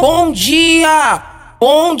 Bom dia!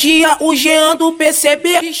 Bom dia, o Jean Du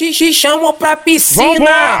Pcb te chamam pra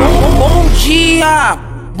piscina. Bom dia!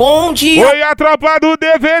 Bom dia! Oi, a tropa do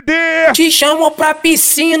DVD! Te chamam pra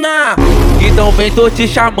piscina. então vem tô te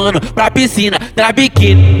chamando pra piscina da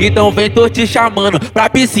biquíni. Então vem tô te chamando pra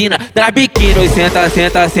piscina da biquíni. Oi, senta,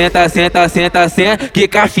 senta, senta, senta, senta, senta,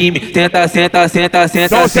 quica firme. Senta, senta, senta,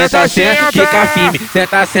 senta, senta, senta, quica firme.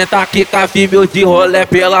 Senta, senta, quica firme, eu de rolê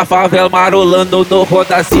pela favela marolando no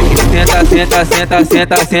rodacime. Senta, senta, senta,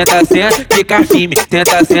 senta, senta, senta, quica firme.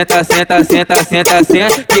 Senta, senta, senta, senta, senta,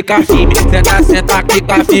 senta, quica firme. Senta, senta,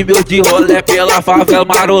 quica firme, eu de rolê pela favela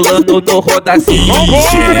marolando no rodacime.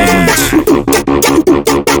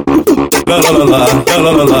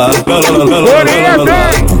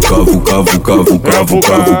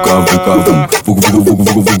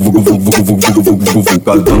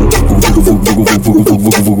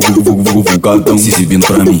 Se exibindo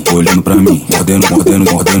pra mim, olhando pra mim,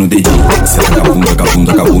 mordendo o dedinho. Senta com a bunda, com a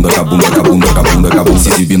bunda, com a bunda, com a bunda, com a bunda, com a bunda, com a bunda. Se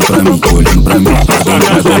exibindo pra mim, olhando pra mim,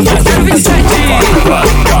 mordendo o dedinho.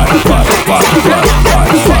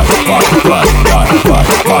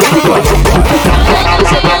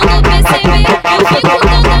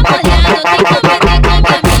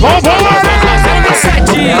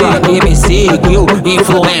 Ela que me seguiu,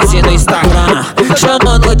 influência no Instagram,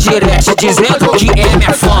 chamando no direct, dizendo que é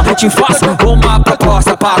minha fã. Te faço uma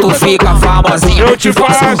proposta pra tu ficar famosinha. Eu te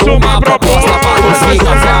faço uma proposta pra tu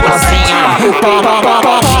ficar famosinha.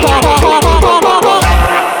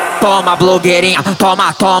 Toma blogueirinha,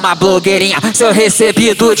 toma blogueirinha. Seu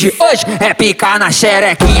recebido de hoje é picar na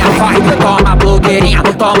xerequinha. Vai, toma blogueirinha,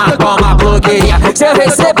 toma blogueirinha. Seu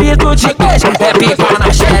recebido de hoje é picar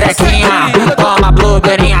na xerequinha. Toma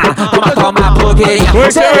blogueirinha, toma blogueirinha.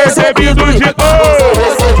 Seu recebido de hoje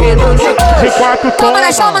de 4 toma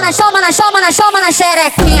na chama na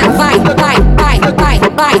xerequinha. Vai,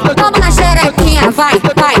 toma na xerequinha. Vai,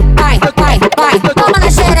 toma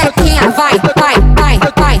na xerequinha.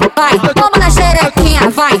 Vai, toma na xerequinha.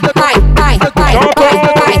 Vai.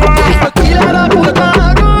 Filha da puta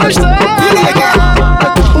gosta.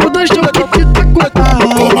 O dois que te tá com pau.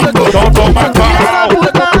 Toma pau. O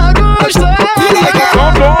dois que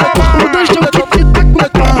te tá com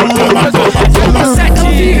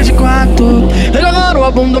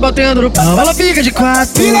pau. Ela fica de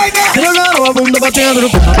quatro, jogando a bunda batendo no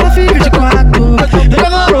pau. Ela fica de quatro,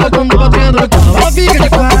 jogando a bunda batendo no pau. Ela fica de quatro, jogando a bunda batendo no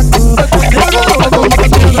pau. Ela fica de quatro, jogando a bunda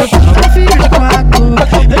batendo no pau. Ela fica de quatro,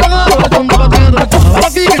 jogando a bunda batendo no pau. Ela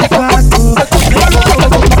fica de quatro, jogando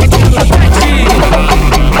a bunda batendo no pau.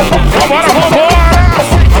 Vambora!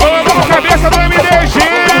 Cabeça do MDG!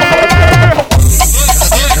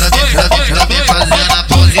 Ela vem fazendo a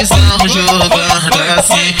posição, jogando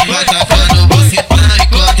assim. Vai tacando bucetão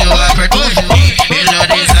enquanto eu aperto de mim.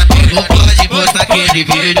 Melhores amigos pode postar aquele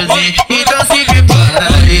videozinho. Então se prepara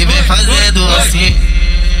e vem fazendo assim.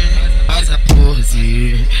 Faz a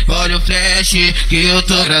pose, olha o flash que eu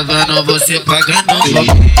tô gravando você pagando.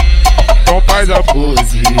 Então faz a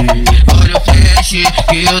pose, olha o flash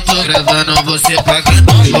que eu tô gravando você pagando.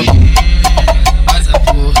 Faz a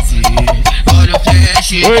pose, olha o flash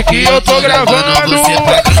que eu tô gravando você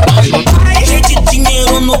pagando. Gente,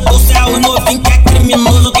 dinheiro no bolso é o novinho que é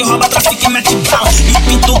criminoso, que rouba, trafica e mete pau e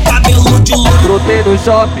pinta o cabelo de louco. Brotei no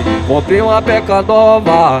shopping, comprei uma peca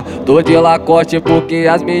nova. Tô de Lacoste porque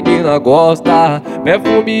as meninas gostam.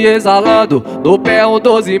 Perfume exalando, no pé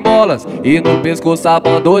 12 molas e no pescoço a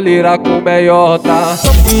bandoleira com meiota.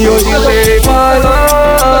 E hoje tem bailão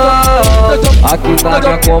aqui na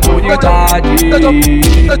minha comunidade.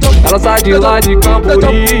 Ela sai de lá de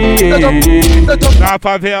Camburi, na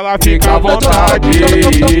favela fica à vontade.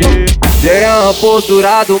 Jean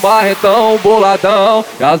posturado, marretão, boladão.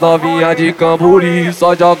 E as novinhas de Camburi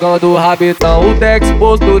só jogando rabetão. O Dex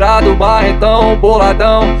posturado, marretão,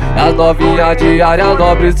 boladão. E as novinhas de área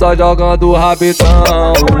nobre só jogando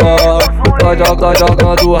rabetão. Só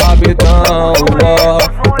jogando rabetão.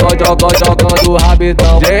 Só jogando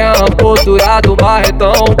rabetão. Jean posturado,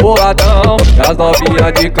 marretão, boladão. E as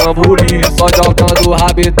novinhas de Camburi só jogando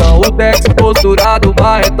rabetão. O Dex posturado,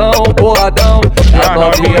 marretão, boladão. E as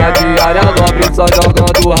novinhas de área nobre só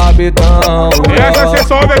jogando rabetão. Essa cê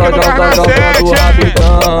sobe aqui no Carnaset.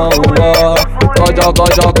 Só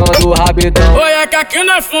jogando rabetão. Oi, é que aqui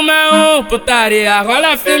nós fuma putaria,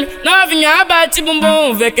 rola filme. Novinha bate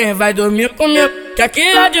bumbum, vê quem vai dormir comigo. Que aqui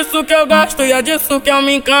é disso que eu gosto e é disso que eu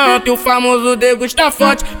me encanto. E o famoso degusta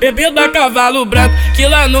forte, bebida cavalo branco. Que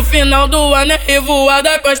lá no final do ano é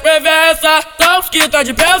revoada com as perversas. Tá os que tá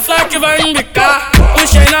de peça que vai embicar.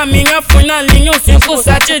 Puxei na minha, fui na linha,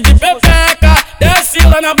 5-7 de pepeca. Desce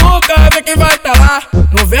lá na boca, vê quem vai tá lá.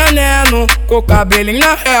 No veneno, com o cabelinho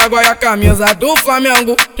na régua e a camisa do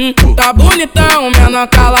Flamengo. Tá bonitão, menor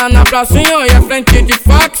cala na pracinha e a frente de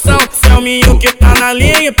facção. Selminho que tá na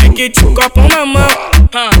linha, piquete, copão na mão.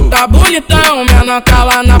 Tá bonitão, menor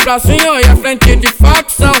cala na pracinha e a frente de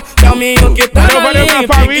facção. Selminho que tá na linha,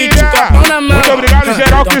 piquete, copão na mão. Muito obrigado,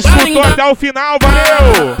 geral, que escutou até o final,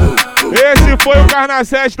 valeu! Esse foi o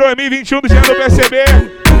Carnaset 2021 do Jean Du Pcb.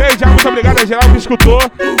 Desde já, muito obrigado a geral que escutou.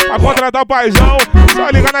 A contratar o paizão, só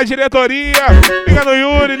ligar na diretoria. Liga no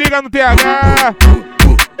Yuri, liga no TH.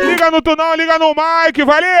 Liga no Tunão, liga no Mike,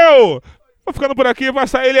 valeu! Vou ficando por aqui, vai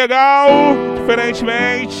sair legal,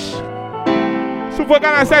 diferentemente. Isso foi o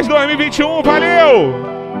Carnaset 2021, valeu!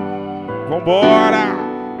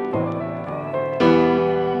 Vambora!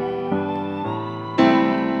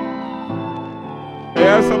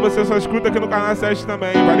 Essa você só escuta aqui no Carnaset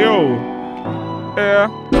também, valeu?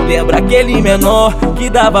 Lembra aquele menor que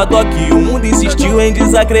dava dó que o mundo insistiu em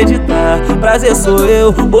desacreditar. Prazer sou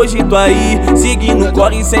eu, hoje tô aí, seguindo o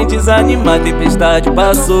corre sem desanimar. Tempestade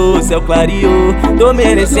passou, céu clareou, tô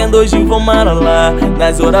merecendo, hoje vou marolar.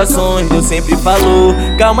 Nas orações Deus sempre falou,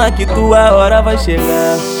 calma que tua hora vai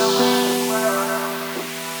chegar.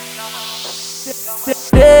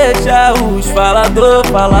 Deixa os falador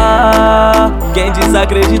falar. Quem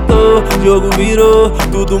desacreditou, jogo virou,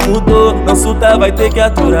 tudo mudou, não suta vai ter que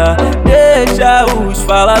aturar. Deixa os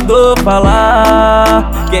falador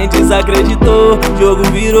falar. Quem desacreditou, jogo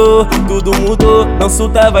virou, tudo mudou, não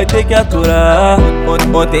suta vai ter que aturar.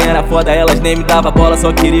 Ontem era foda, elas nem me dava bola,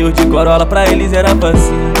 só queria os de Corolla, pra eles era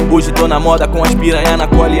facinho. Hoje tô na moda com as piranha na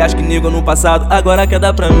cola e acho que nego no passado, agora quer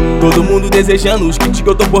dar pra mim. Todo mundo desejando os kits que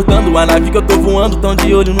eu tô portando, a nave que eu tô voando, tão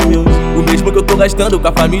de olho no meu dia. O mesmo que eu tô gastando com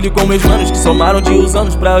a família e com meus manos, que somaram de uns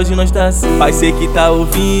anos pra hoje nós tá assim. Pai, sei que tá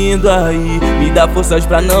ouvindo aí, me dá forças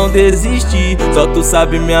pra não desistir. Só tu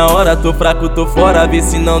sabe minha hora, tô fraco, tô fora, vê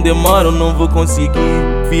se não demora, não vou conseguir.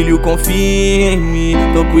 Filho, confia em mim,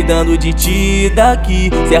 tô cuidando de ti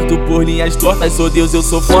daqui. Certo por linhas tortas, sou Deus, eu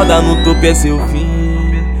sou foda, no topo é seu fim.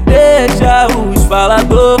 Deixa os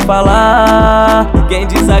falador falar. Quem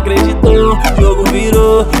desacreditou, jogo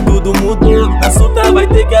virou, tudo mudou, a suta vai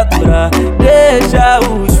ter que aturar. Deixa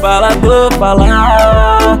os falador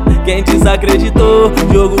falar. Quem desacreditou,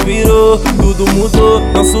 jogo virou, tudo mudou,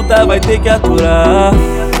 não suta vai ter que aturar.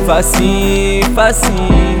 Facinho,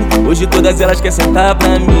 facinho, hoje todas elas querem sentar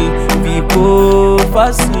pra mim. Ficou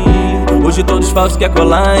facinho, hoje todos os falsos querem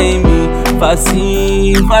colar em mim.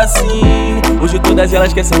 Facinho, facinho, hoje todas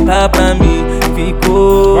elas querem sentar pra mim.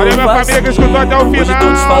 Ficou valeu, minha família que escutou até o final. Hoje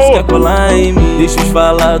todos os falsos querem colar em mim. Deixa os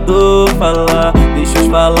falador falar, deixa os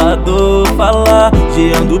falador falar.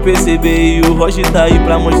 Jean Du Pcb e o Roger tá aí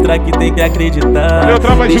pra mostrar que tem que acreditar. Valeu,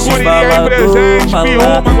 tropa de Guri aí presente,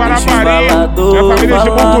 Piúma, Guarapari, minha família de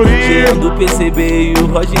Mucuri. Jean Du Pcb e o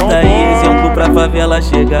Roger tá aí, exemplo pra favela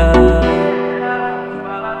chegar.